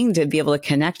cool thing to be able to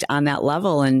connect on that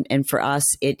level. And for us,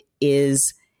 it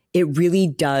really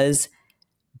does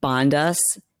bond us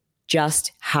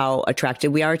just how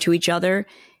attracted we are to each other,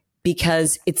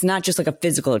 because it's not just like a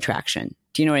physical attraction.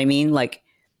 Do you know what I mean? Like,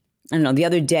 I don't know, the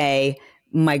other day,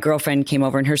 my girlfriend came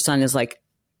over and her son is like,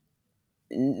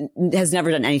 has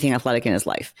never done anything athletic in his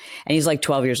life. And he's like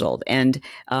 12 years old. And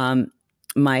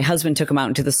my husband took him out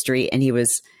into the street and he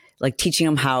was like teaching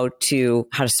him how to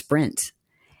sprint.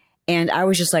 And I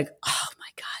was just like, oh my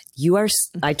God,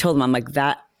 I told him, I'm like,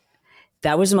 that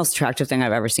was the most attractive thing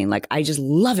I've ever seen. Like, I just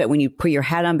love it when you put your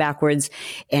hat on backwards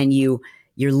and you're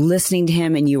listening to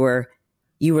him and you were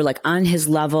like on his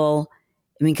level.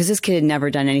 I mean, because this kid had never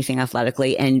done anything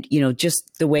athletically. And,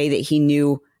 just the way that he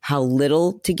knew how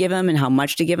little to give him and how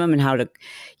much to give him and how to,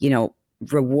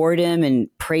 reward him and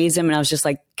praise him. And I was just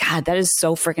like, God, that is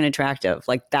so freaking attractive.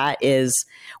 Like, that is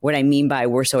what I mean by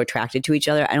we're so attracted to each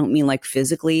other. I don't mean like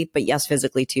physically, but yes,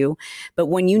 physically too. But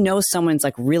when someone's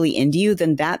like really into you,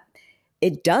 then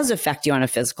it does affect you on a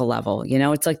physical level.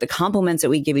 It's like the compliments that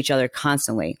we give each other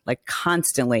constantly.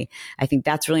 I think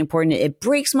that's really important. It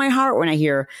breaks my heart when I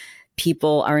hear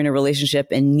people are in a relationship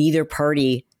and neither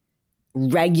party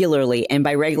regularly, and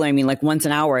by regular I mean like once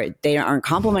an hour, they aren't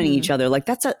complimenting each other. Like,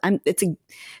 it's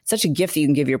such a gift that you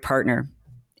can give your partner.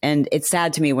 And it's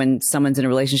sad to me when someone's in a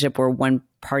relationship where one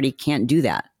party can't do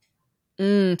that.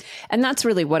 And that's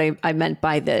really what I meant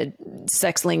by the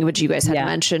sex language you guys had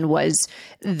mentioned, was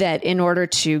that in order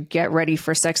to get ready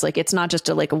for sex, like, it's not just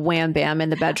a wham bam in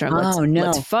the bedroom.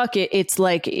 Let's fuck it. It's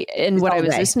like, and it's what I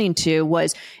was listening to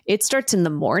was it starts in the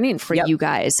morning for you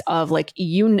guys, of like,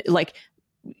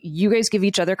 you guys give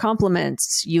each other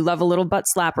compliments. You love a little butt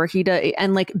slap, or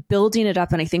and like building it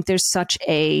up. And I think there's such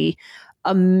a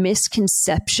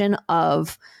misconception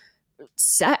of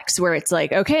sex where it's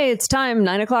like, okay, it's time,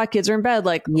 9 o'clock, kids are in bed.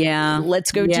 Like,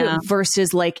 let's go do it.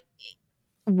 Versus like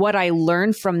what I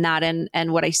learned from that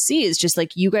and what I see is just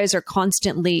like, you guys are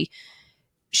constantly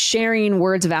sharing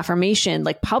words of affirmation,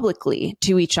 like publicly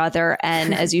to each other.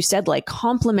 And as you said, like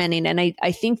complimenting. And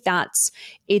I think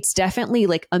it's definitely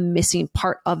like a missing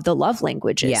part of the love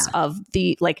languages of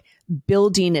the, like,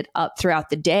 building it up throughout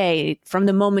the day from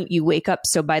the moment you wake up.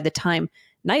 So by the time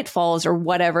night falls or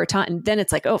whatever time, then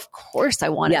it's like, oh, of course I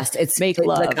want to make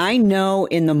love. Like, I know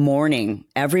in the morning,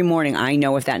 every morning, I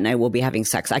know if that night we'll be having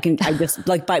sex. I just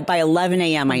like by 11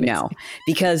 a.m. I know,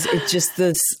 because it's just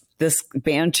this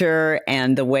banter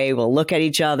and the way we'll look at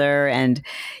each other, and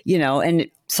and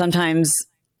sometimes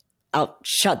I'll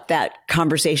shut that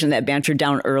conversation, that banter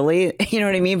down early, you know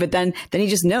what I mean? But then you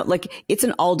just know, like, it's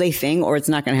an all day thing or it's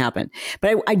not going to happen.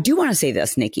 But I do want to say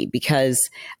this, Nikki, because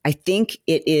I think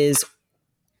it is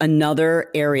another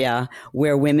area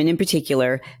where women in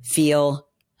particular feel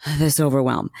this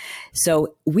overwhelm.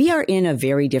 So we are in a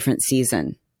very different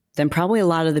season than probably a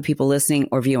lot of the people listening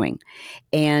or viewing.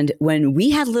 And when we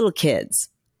had little kids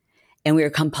and we were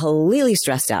completely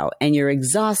stressed out and you're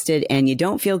exhausted and you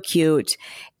don't feel cute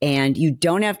and you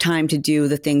don't have time to do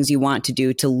the things you want to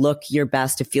do, to look your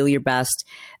best, to feel your best.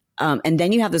 And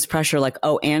then you have this pressure like,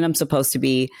 oh, and I'm supposed to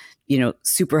be,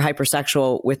 super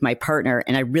hypersexual with my partner.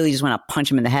 And I really just want to punch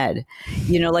him in the head.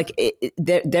 Like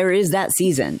there is that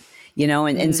season,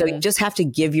 and so you just have to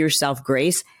give yourself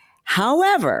grace.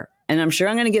 However, and I'm sure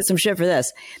I'm going to get some shit for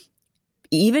this,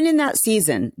 even in that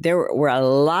season, there were a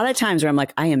lot of times where I'm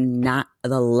like, the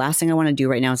last thing I want to do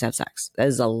right now is have sex. That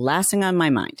is the last thing on my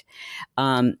mind.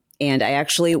 And I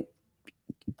actually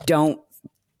don't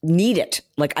need it.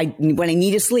 Like when I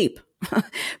need to sleep,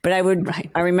 but I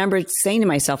remember saying to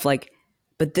myself, like,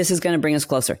 but this is going to bring us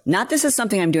closer. Not this is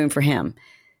something I'm doing for him.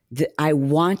 I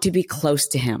want to be close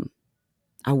to him.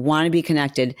 I want to be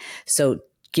connected. So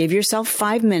give yourself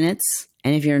 5 minutes.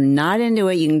 And if you're not into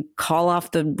it, you can call off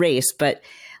the race, but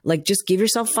like, just give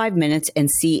yourself 5 minutes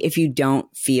and see if you don't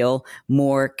feel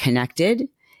more connected.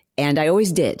 And I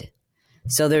always did.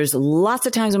 So there's lots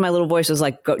of times when my little voice was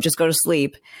like, just go to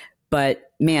sleep. But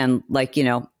man, like,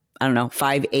 I don't know,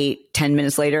 5, 8, 10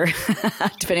 minutes later,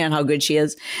 depending on how good she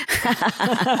is,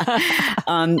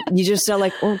 you just are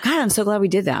like, oh God, I'm so glad we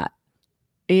did that.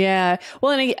 Yeah.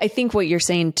 Well, and I think what you're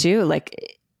saying too,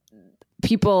 like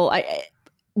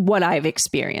what I've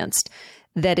experienced,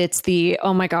 that it's the,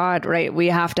 oh my God, right, we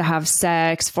have to have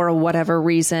sex for whatever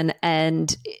reason.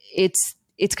 And it's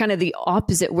kind of the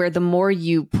opposite, where the more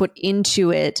you put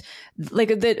into it, like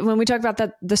when we talk about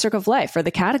the circle of life or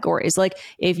the categories, like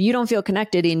if you don't feel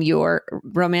connected in your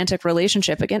romantic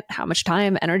relationship, again, how much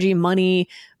time, energy, money,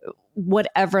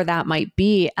 whatever that might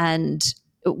be, and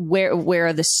where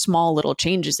are the small little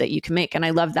changes that you can make? And I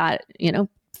love that,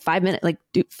 5 minutes, like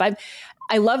do five.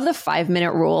 I love the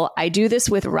 5-minute rule. I do this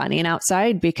with running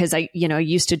outside because I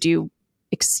used to do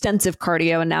extensive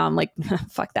cardio and now I'm like,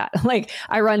 fuck that. Like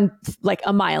I run like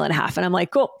a mile and a half and I'm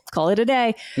like, cool, call it a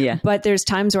day. Yeah. But there's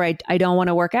times where I don't want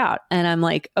to work out and I'm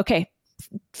like, okay,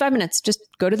 5 minutes, just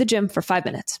go to the gym for 5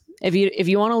 minutes. If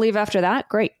you want to leave after that,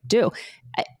 great, do.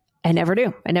 I never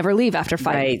do. I never leave after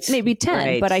 5 minutes, maybe 10.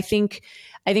 Right. But I think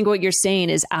what you're saying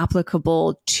is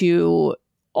applicable to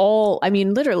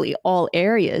literally all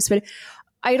areas. But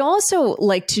I'd also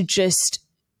like to just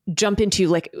jump into,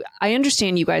 like, I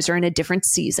understand you guys are in a different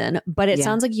season, but it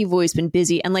sounds like you've always been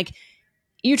busy and like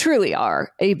you truly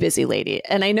are a busy lady.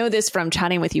 And I know this from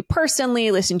chatting with you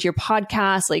personally, listening to your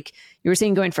podcast. Like you were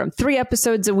saying, going from 3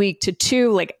 episodes a week to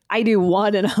 2, like I do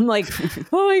 1 and I'm like,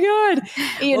 oh my God.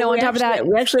 On top of that,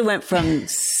 we actually went from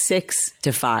 6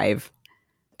 to 5.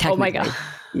 Oh my God.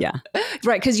 Yeah.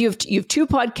 Right. Cause you have 2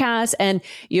 podcasts and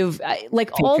you've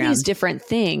like all these different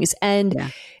things.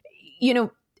 And,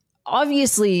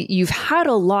 obviously you've had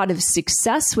a lot of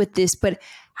success with this, but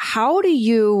how do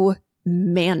you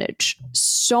manage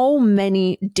so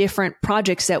many different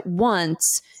projects at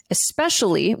once,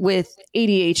 especially with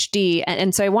ADHD?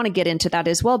 And so I want to get into that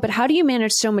as well, but how do you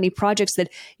manage so many projects that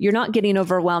you're not getting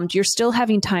overwhelmed? You're still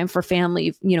having time for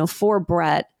family, for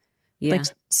Brett. Yeah. Like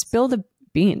spill the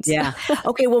beans. Yeah.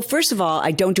 Okay. Well, first of all,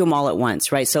 I don't do them all at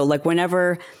once, right? So like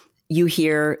whenever you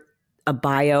hear a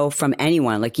bio from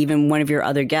anyone, like even one of your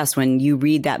other guests, when you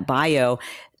read that bio,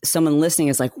 someone listening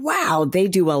is like, wow, they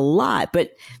do a lot.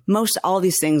 But most all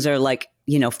these things are like,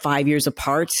 5 years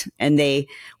apart. And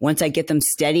once I get them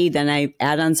steady, then I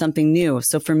add on something new.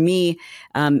 So for me,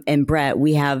 and Brett,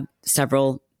 we have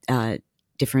several,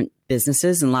 different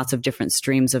businesses and lots of different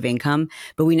streams of income,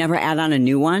 but we never add on a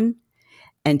new one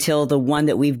until the one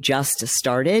that we've just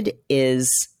started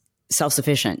is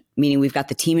self-sufficient, meaning we've got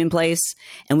the team in place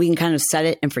and we can kind of set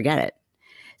it and forget it.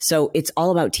 So it's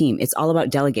all about team. It's all about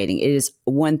delegating. It is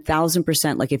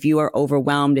 1000%. Like if you are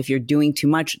overwhelmed, if you're doing too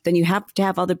much, then you have to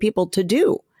have other people to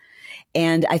do.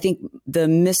 And I think the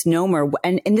misnomer,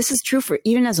 and this is true for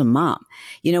even as a mom,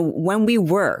 when we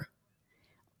were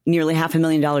nearly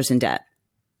 $500,000 in debt,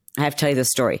 I have to tell you this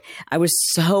story. I was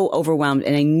so overwhelmed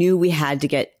and I knew we had to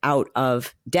get out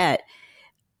of debt,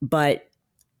 but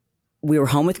we were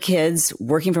home with kids,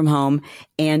 working from home.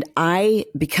 And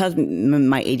because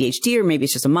my ADHD, or maybe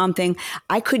it's just a mom thing,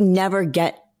 I could never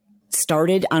get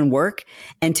started on work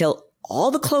until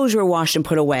all the clothes were washed and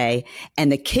put away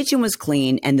and the kitchen was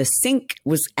clean and the sink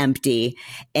was empty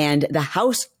and the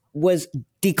house was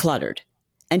decluttered.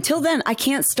 Until then, I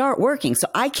can't start working. So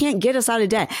I can't get us out of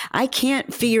debt. I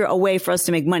can't figure a way for us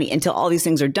to make money until all these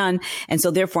things are done. And so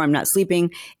therefore I'm not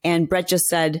sleeping. And Brett just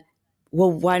said, well,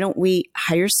 why don't we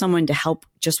hire someone to help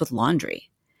just with laundry?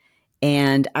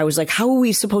 And I was like, how are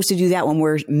we supposed to do that when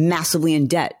we're massively in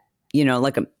debt?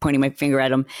 Like I'm pointing my finger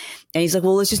at him. And he's like,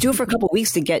 well, let's just do it for a couple of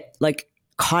weeks to get like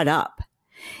caught up.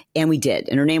 And we did.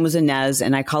 And her name was Inez.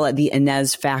 And I call it the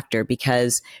Inez factor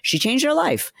because she changed her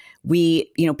life.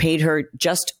 We, paid her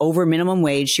just over minimum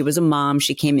wage. She was a mom.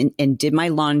 She came in and did my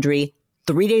laundry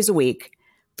 3 days a week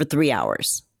for 3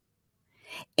 hours.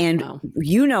 And wow.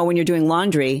 When you're doing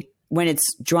laundry, when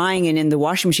it's drying and in the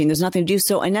washing machine, there's nothing to do.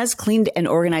 So Inez cleaned and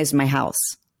organized my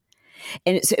house.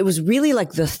 And it was really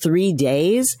like the 3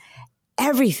 days,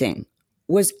 everything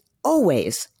was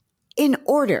always in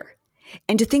order.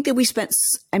 And to think that we spent,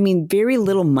 very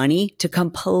little money to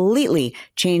completely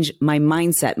change my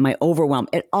mindset, my overwhelm,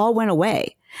 it all went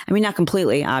away. Not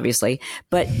completely, obviously,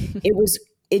 but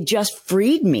it just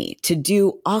freed me to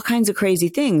do all kinds of crazy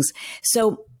things.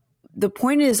 So the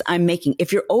point is I'm making,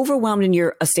 if you're overwhelmed and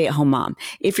you're a stay-at-home mom,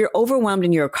 if you're overwhelmed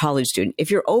and you're a college student, if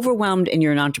you're overwhelmed and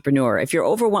you're an entrepreneur, if you're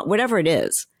overwhelmed, whatever it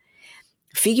is,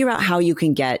 figure out how you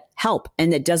can get help.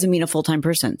 And that doesn't mean a full-time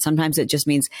person. Sometimes it just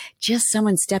means just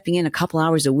someone stepping in a couple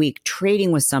hours a week,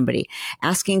 trading with somebody,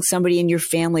 asking somebody in your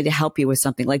family to help you with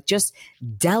something. Like just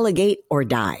delegate or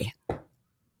die.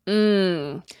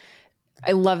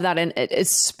 I love that. And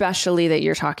especially that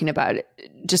you're talking about it,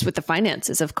 just with the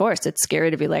finances. Of course, it's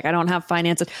scary to be like, I don't have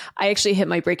finances. I actually hit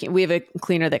my breaking. We have a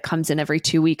cleaner that comes in every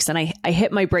 2 weeks and I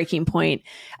hit my breaking point.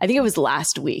 I think it was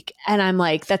last week. And I'm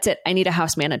like, that's it. I need a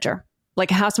house manager,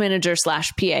 like a house manager /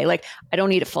 PA. Like I don't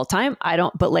need it full time.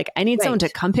 But like, I need someone to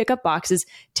come pick up boxes,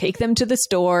 take them to the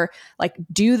store, like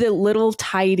do the little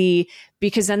tidy,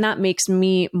 because then that makes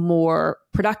me more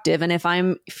productive. And if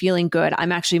I'm feeling good,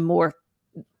 I'm actually more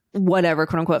whatever,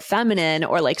 quote unquote, feminine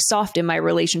or like soft in my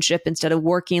relationship instead of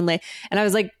working late. And I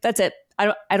was like, that's it.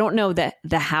 I don't know the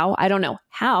how. I don't know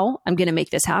how I'm going to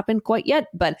make this happen quite yet,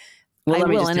 but Well, I let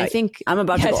me will. just And tell I you, think I'm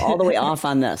about to go all the way off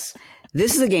on this.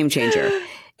 This is a game changer.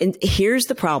 And here's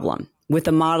the problem with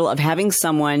the model of having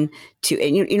someone to,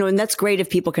 and and that's great if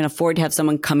people can afford to have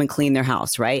someone come and clean their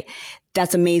house, right?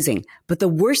 That's amazing. But the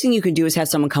worst thing you can do is have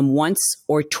someone come once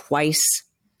or twice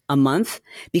a month,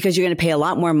 because you're going to pay a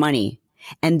lot more money.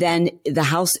 And then the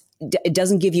house, it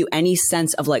doesn't give you any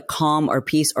sense of like calm or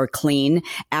peace or clean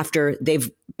after they've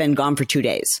been gone for 2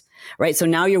 days. Right. So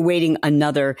now you're waiting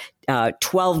another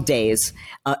 12 days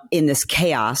in this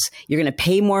chaos. You're going to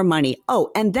pay more money. Oh,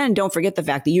 and then don't forget the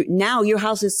fact that now your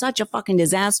house is such a fucking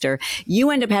disaster. You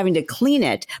end up having to clean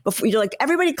it before you're like,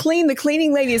 everybody clean. The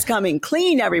cleaning lady is coming.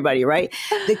 Clean, everybody. Right.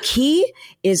 The key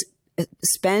is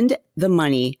spend the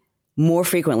money more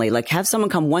frequently, like have someone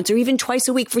come once or even twice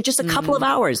a week for just a couple of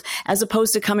hours, as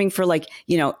opposed to coming for like,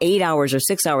 8 hours or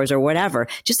 6 hours or whatever,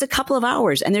 just a couple of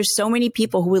hours. And there's so many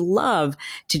people who would love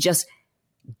to just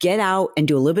get out and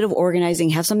do a little bit of organizing,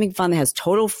 have something fun that has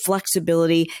total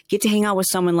flexibility, get to hang out with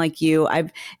someone like you.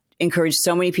 I've encouraged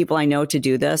so many people I know to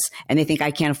do this, and they think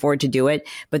I can't afford to do it.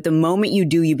 But the moment you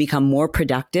do, you become more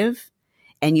productive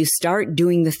and you start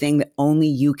doing the thing that only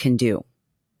you can do.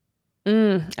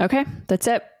 Okay. That's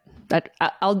it.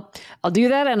 I'll do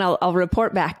that, and I'll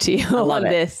report back to you on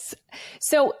this.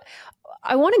 So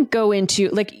I want to go into,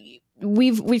 like,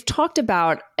 we've talked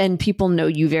about, and people know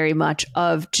you very much,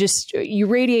 of just, you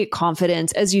radiate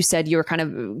confidence. As you said, you were kind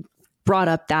of brought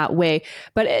up that way.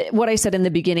 But what I said in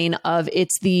the beginning of,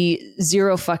 it's the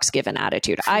zero fucks given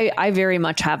attitude. I very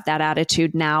much have that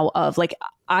attitude now of like,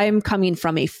 I'm coming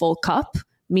from a full cup,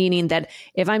 meaning that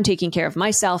if I'm taking care of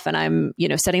myself and I'm,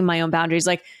 setting my own boundaries,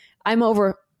 like I'm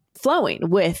overflowing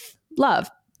with love.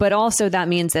 But also that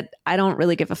means that I don't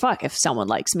really give a fuck if someone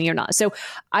likes me or not. So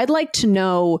I'd like to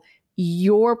know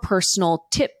your personal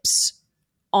tips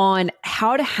on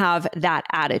how to have that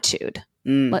attitude.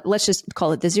 Let's just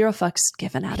call it the zero fucks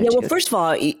given attitude. Yeah, well, first of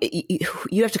all,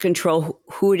 you have to control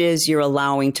who it is you're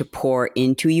allowing to pour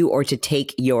into you or to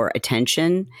take your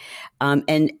attention,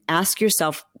 and ask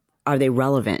yourself, are they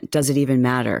relevant? Does it even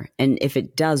matter? And if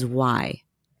it does, why?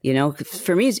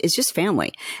 For me, it's just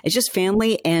family. It's just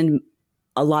family and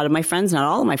a lot of my friends, not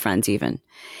all of my friends even.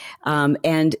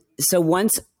 And so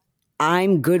once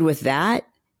I'm good with that,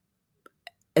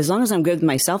 as long as I'm good with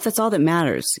myself, that's all that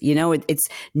matters. It's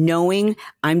knowing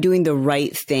I'm doing the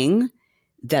right thing,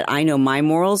 that I know my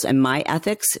morals and my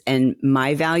ethics and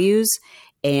my values.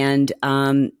 And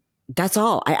that's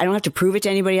all. I don't have to prove it to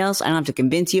anybody else. I don't have to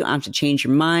convince you. I don't have to change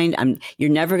your mind.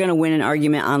 You're never going to win an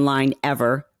argument online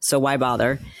ever. So why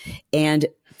bother? And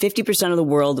 50% of the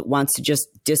world wants to just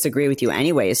disagree with you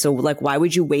anyway. So like, why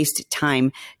would you waste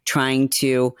time trying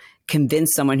to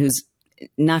convince someone who's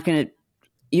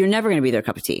you're never going to be their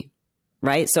cup of tea,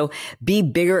 right? So be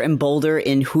bigger and bolder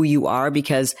in who you are,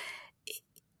 because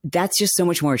that's just so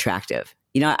much more attractive.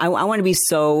 I want to be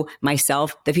so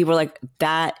myself that people are like,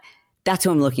 that's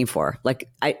who I'm looking for. Like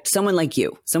someone like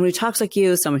you, someone who talks like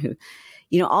you, someone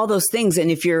who, all those things. And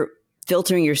if you're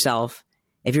filtering yourself,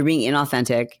 if you're being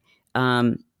inauthentic,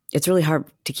 it's really hard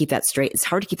to keep that straight. It's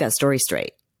hard to keep that story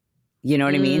straight. You know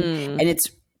what I mean? And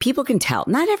people can tell.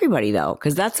 Not everybody though,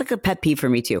 because that's like a pet peeve for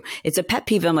me too. It's a pet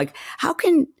peeve. I'm like, how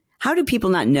do people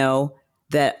not know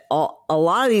that a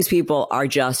lot of these people are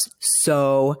just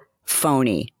so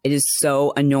phony? It is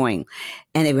so annoying.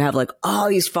 And they have like all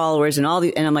these followers and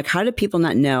and I'm like, how do people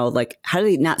not know? Like, how do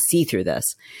they not see through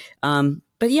this?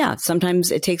 But yeah, sometimes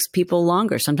it takes people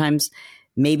longer. Sometimes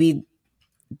maybe,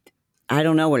 I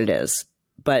don't know what it is,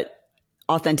 but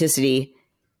authenticity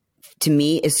to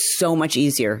me is so much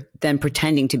easier than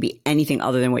pretending to be anything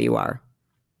other than what you are.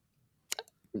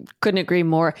 Couldn't agree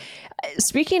more.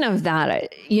 Speaking of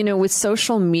that, with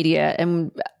social media,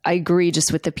 and I agree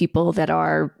just with the people that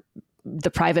are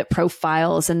the private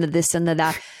profiles and the this and the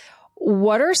that,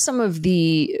 what are some of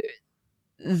the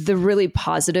really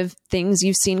positive things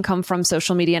you've seen come from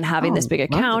social media and having this big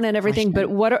account and everything?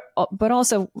 But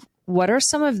also what are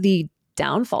some of the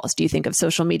downfalls, do you think, of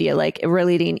social media, like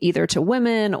relating either to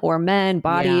women or men,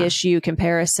 body issue,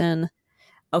 comparison?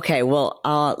 Okay, well,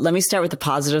 let me start with the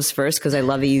positives first, because I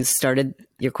love that you started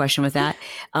your question with that.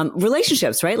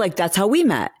 Relationships, right? Like that's how we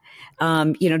met.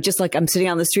 Just like I'm sitting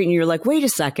on the street and you're like, wait a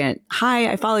second.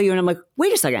 Hi, I follow you. And I'm like,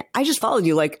 wait a second. I just followed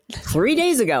you like 3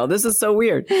 days ago. This is so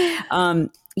weird.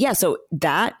 So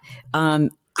that,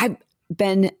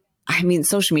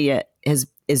 social media is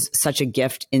such a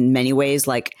gift in many ways,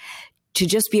 like to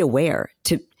just be aware,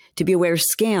 to be aware of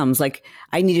scams. Like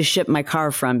I need to ship my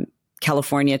car from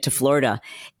California to Florida.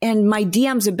 And my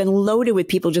DMs have been loaded with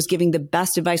people just giving the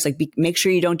best advice. Like, make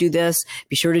sure you don't do this.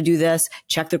 Be sure to do this.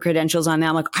 Check the credentials on that.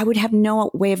 I'm like, I would have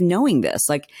no way of knowing this.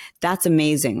 Like, that's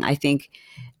amazing. I think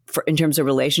in terms of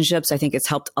relationships, I think it's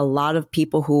helped a lot of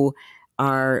people who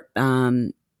are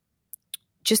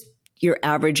just your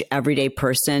average everyday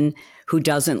person who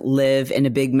doesn't live in a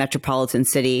big metropolitan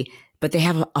city, but they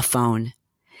have a phone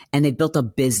and they've built a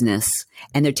business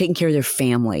and they're taking care of their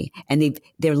family and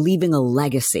they're leaving a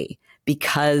legacy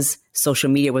because social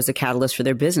media was a catalyst for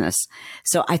their business.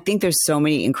 So I think there's so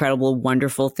many incredible,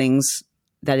 wonderful things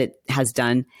that it has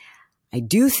done. I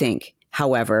do think,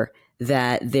 however,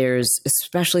 that there's,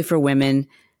 especially for women,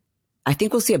 I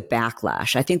think we'll see a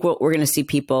backlash. I think what we're going to see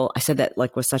people, I said that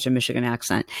like with such a Michigan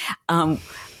accent.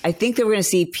 I think that we're going to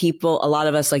see people, a lot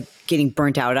of us like getting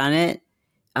burnt out on it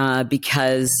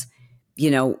because,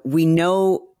 we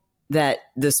know that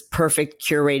this perfect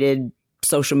curated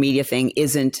social media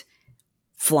isn't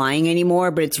flying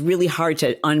anymore, but it's really hard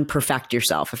to unperfect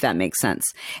yourself, if that makes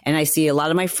sense. And I see a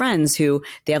lot of my friends who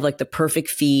they have like the perfect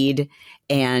feed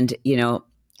and,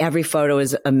 every photo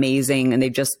is amazing and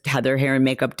they've just had their hair and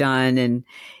makeup done and,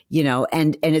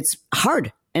 and it's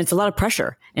hard and it's a lot of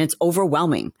pressure and it's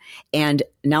overwhelming. And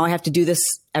now I have to do this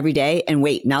every day. And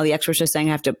wait, now the experts are saying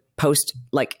I have to post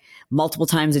like multiple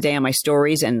times a day on my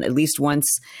stories and at least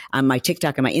once on my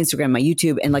TikTok and my Instagram, my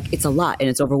YouTube. And like, it's a lot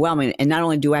and it's overwhelming. And not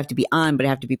only do I have to be on, but I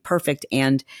have to be perfect.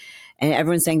 And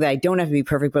everyone's saying that I don't have to be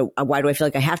perfect, but why do I feel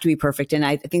like I have to be perfect? And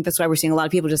I think that's why we're seeing a lot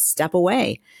of people just step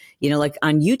away, like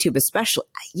on YouTube,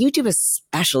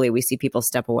 especially we see people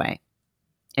step away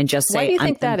and just say, why do you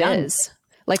think that is?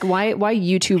 Like, why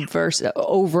YouTube versus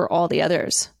over all the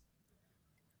others?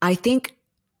 I think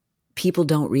people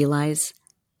don't realize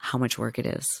how much work it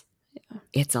is. Yeah.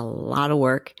 It's a lot of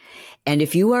work. And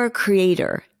if you are a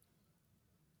creator,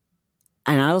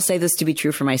 and I will say this to be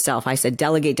true for myself, I said,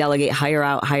 delegate, hire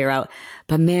out.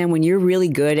 But man, when you're really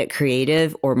good at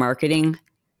creative or marketing,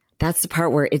 that's the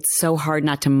part where it's so hard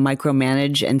not to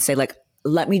micromanage and say like,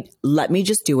 let me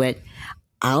just do it.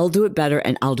 I'll do it better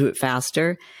and I'll do it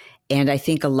faster. And I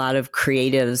think a lot of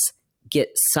creatives get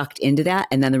sucked into that.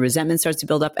 And then the resentment starts to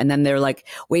build up. And then they're like,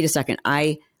 wait a second,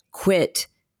 I quit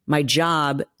my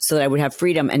job so that I would have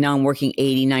freedom. And now I'm working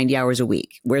 80, 90 hours a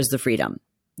week. Where's the freedom?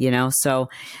 So,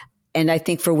 and I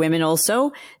think for women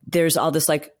also, there's all this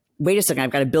like, wait a second,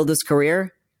 I've got to build this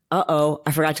career. Uh-oh,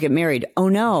 I forgot to get married. Oh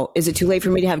no, is it too late for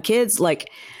me to have kids?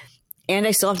 Like, and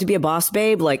I still have to be a boss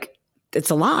babe. Like, it's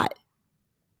a lot.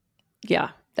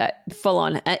 Yeah, that full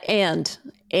on.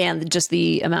 And just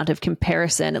the amount of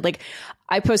comparison. Like,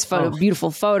 I post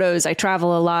beautiful photos. I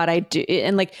travel a lot. I do.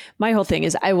 And like, my whole thing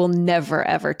is I will never,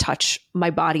 ever touch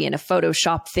my body in a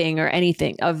Photoshop thing or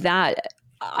anything of that.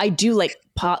 I do like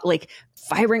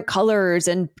vibrant colors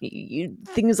and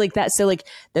things like that. So like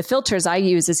the filters I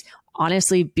use is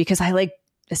honestly because I like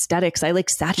aesthetics. I like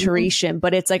saturation,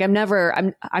 but it's like I'm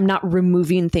not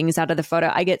removing things out of the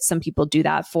photo. I get some people do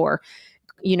that for,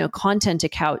 content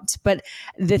accounts. But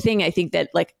the thing I think that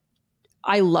like,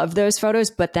 I love those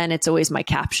photos, but then it's always my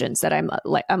captions that I'm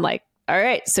like, all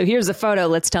right, so here's a photo.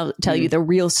 Let's tell you the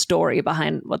real story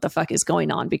behind what the fuck is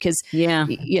going on, because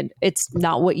it's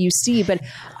not what you see. But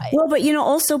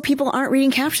also people aren't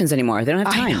reading captions anymore. They don't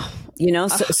have time.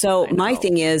 So my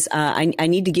thing is, I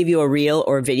need to give you a reel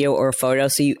or a video or a photo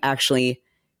so you actually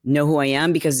know who I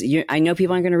am, because I know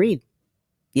people aren't going to read.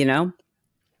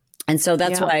 And so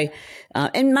that's why,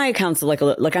 and my accounts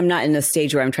like I'm not in a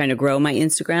stage where I'm trying to grow my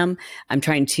Instagram. I'm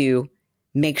trying to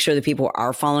make sure that people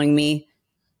are following me,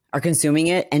 are consuming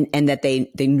it, and that they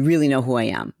really know who I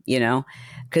am,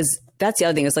 because that's the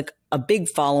other thing. It's like a big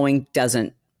following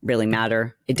doesn't really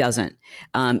matter. It doesn't.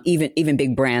 Even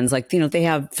big brands, like, they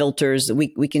have filters.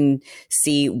 We can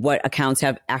see what accounts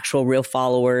have actual real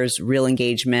followers, real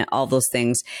engagement, all those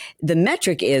things. The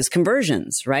metric is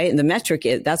conversions, right? And the metric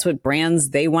is, that's what brands,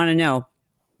 they want to know.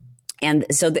 And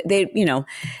so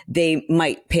they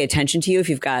might pay attention to you if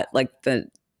you've got like the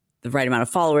right amount of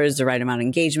followers, the right amount of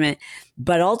engagement,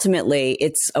 but ultimately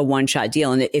it's a one-shot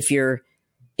deal. And if your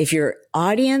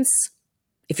audience,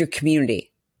 if your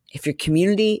community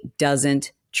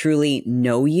doesn't truly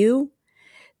know you,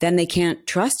 then they can't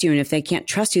trust you. And if they can't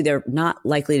trust you, they're not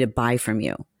likely to buy from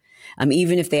you,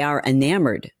 even if they are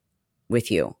enamored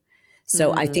with you.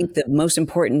 So I think the most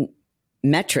important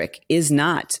metric is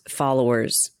not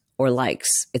followers or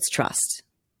likes, it's trust.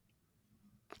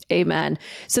 Amen.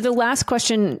 So the last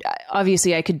question,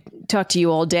 obviously I could talk to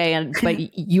you all day,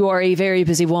 but you are a very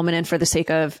busy woman. And for the sake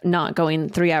of not going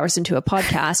 3 hours into a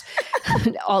podcast,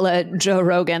 a la Joe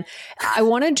Rogan, I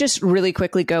want to just really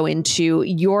quickly go into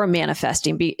your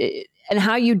manifesting. and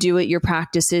how you do it, your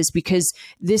practices, because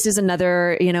this is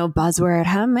another, buzzword,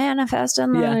 how manifest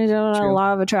and a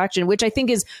law of attraction, which I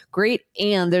think is great.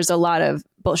 And there's a lot of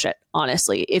bullshit,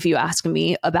 honestly, if you ask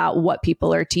me about what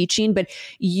people are teaching. But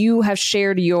you have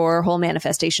shared your whole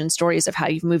manifestation stories of how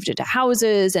you've moved into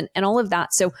houses and all of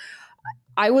that. So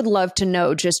I would love to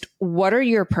know just what are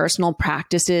your personal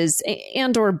practices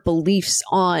and or beliefs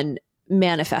on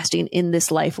manifesting in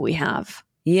this life we have?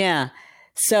 Yeah.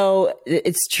 So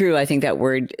it's true. I think that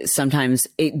word, sometimes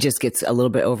it just gets a little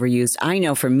bit overused. I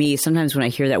know for me, sometimes when I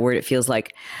hear that word, it feels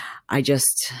like I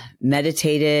just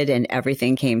meditated and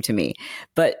everything came to me.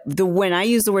 But when I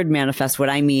use the word manifest, what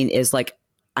I mean is like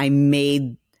I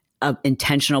made an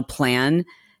intentional plan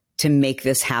to make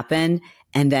this happen.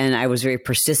 And then I was very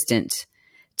persistent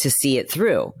to see it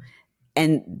through.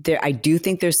 And I do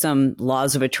think there's some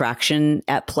laws of attraction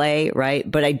at play, right?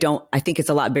 But I think it's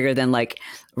a lot bigger than like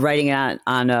writing it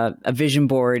on a vision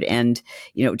board and,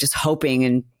 just hoping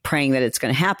and praying that it's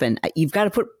going to happen. You've got to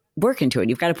put work into it.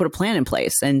 You've got to put a plan in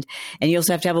place, and you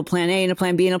also have to have a plan A and a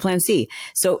plan B and a plan C.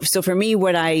 So for me,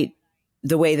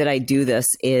 the way that I do this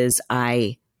is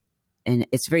and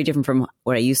it's very different from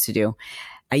what I used to do.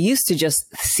 I used to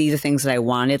just see the things that I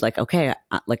wanted, like, okay,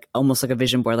 like almost like a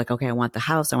vision board, like, okay, I want the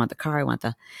house, I want the car,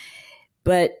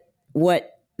 but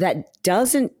what that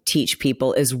doesn't teach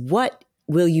people is what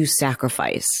will you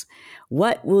sacrifice?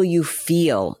 What will you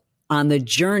feel on the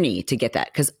journey to get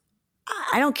that? Because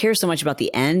I don't care so much about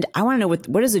the end. I want to know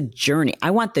what is a journey?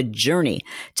 I want the journey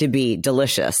to be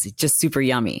delicious, just super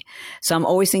yummy. So I'm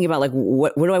always thinking about like,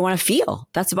 what do I want to feel?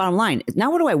 That's the bottom line.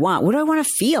 Not what do I want? What do I want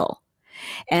to feel?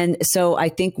 And so I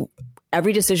think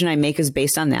every decision I make is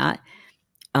based on that,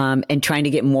 and trying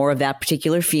to get more of that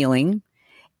particular feeling.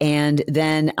 And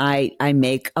then I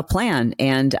make a plan,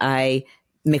 and I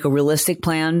make a realistic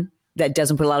plan that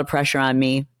doesn't put a lot of pressure on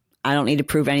me. I don't need to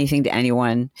prove anything to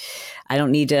anyone. I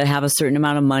don't need to have a certain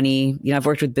amount of money. I've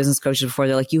worked with business coaches before.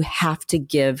 They're like, you have to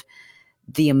give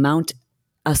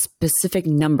a specific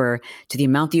number to the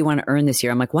amount that you want to earn this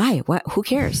year. I'm like, why? What? Who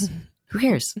cares? Who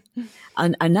cares?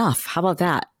 Enough. How about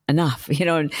that? Enough.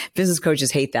 And business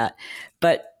coaches hate that,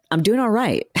 but I'm doing all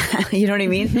right. You know what I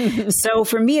mean? So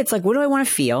for me, it's like, what do I want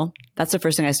to feel? That's the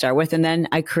first thing I start with. And then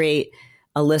I create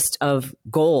a list of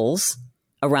goals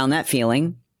around that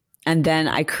feeling. And then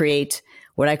I create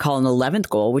what I call an 11th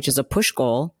goal, which is a push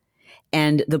goal.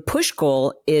 And the push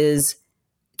goal it's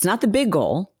not the big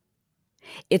goal.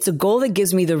 It's a goal that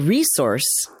gives me the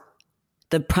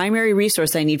primary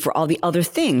resource I need for all the other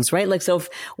things, right? Like, so if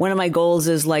one of my goals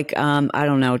is like, I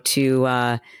don't know,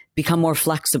 to become more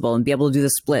flexible and be able to do the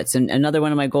splits. And another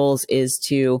one of my goals is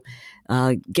to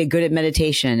get good at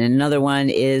meditation. And another one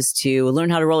is to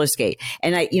learn how to roller skate.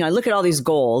 And I look at all these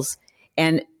goals,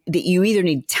 and that you either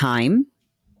need time,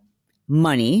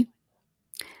 money,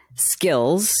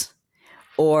 skills,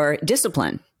 or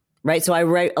discipline. Right. So I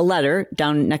write a letter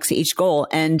down next to each goal.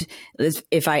 And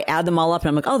if I add them all up and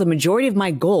I'm like, oh, the majority of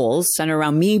my goals center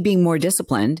around me being more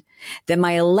disciplined, then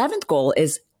my 11th goal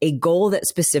is a goal that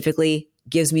specifically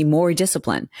gives me more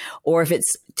discipline. Or if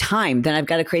it's time, then I've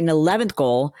got to create an 11th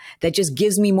goal that just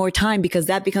gives me more time, because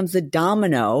that becomes the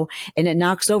domino and it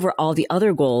knocks over all the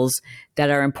other goals that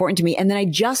are important to me. And then I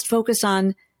just focus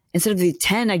on, instead of the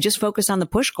 10, I just focus on the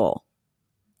push goal.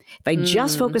 If I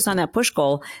just focus on that push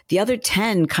goal, the other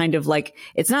 10 kind of like,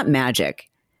 it's not magic,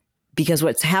 because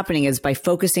what's happening is by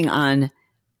focusing on,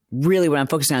 really what I'm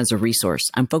focusing on is a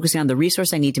resource. I'm focusing on the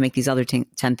resource I need to make these other 10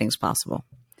 things possible.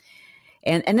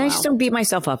 And then I just don't beat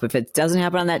myself up if it doesn't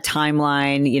happen on that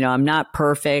timeline. I'm not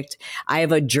perfect. I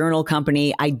have a journal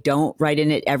company. I don't write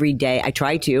in it every day. I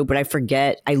try to, but I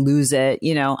forget. I lose it.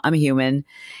 I'm a human.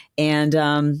 And,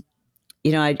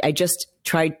 I just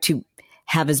try to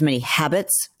have as many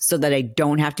habits so that I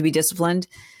don't have to be disciplined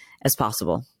as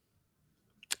possible.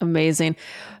 Amazing.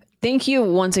 Thank you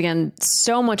once again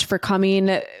so much for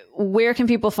coming. Where can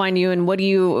people find you, and what do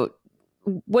you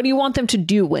want them to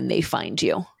do when they find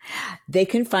you? They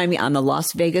can find me on the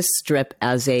Las Vegas Strip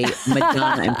as a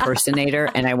Madonna impersonator,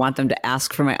 and I want them to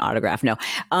ask for my autograph. No,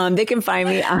 they can find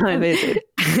me on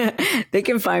they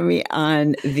can find me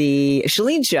on the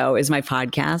Chalene Show is my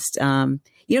podcast.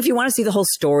 If you want to see the whole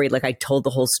story, like I told the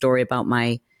whole story about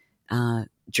my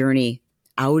journey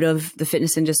out of the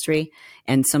fitness industry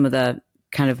and some of the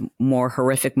kind of more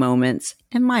horrific moments,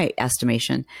 in my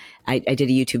estimation. I did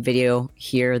a YouTube video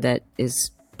here that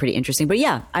is pretty interesting. But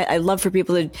yeah, I love for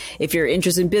people to, if you're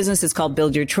interested in business, it's called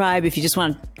Build Your Tribe. If you just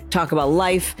want to talk about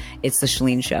life, it's the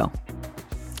Chalene Show.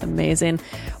 Amazing.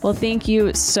 Well, thank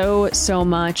you so, so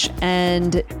much.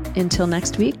 And until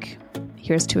next week,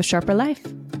 here's to a sharper life.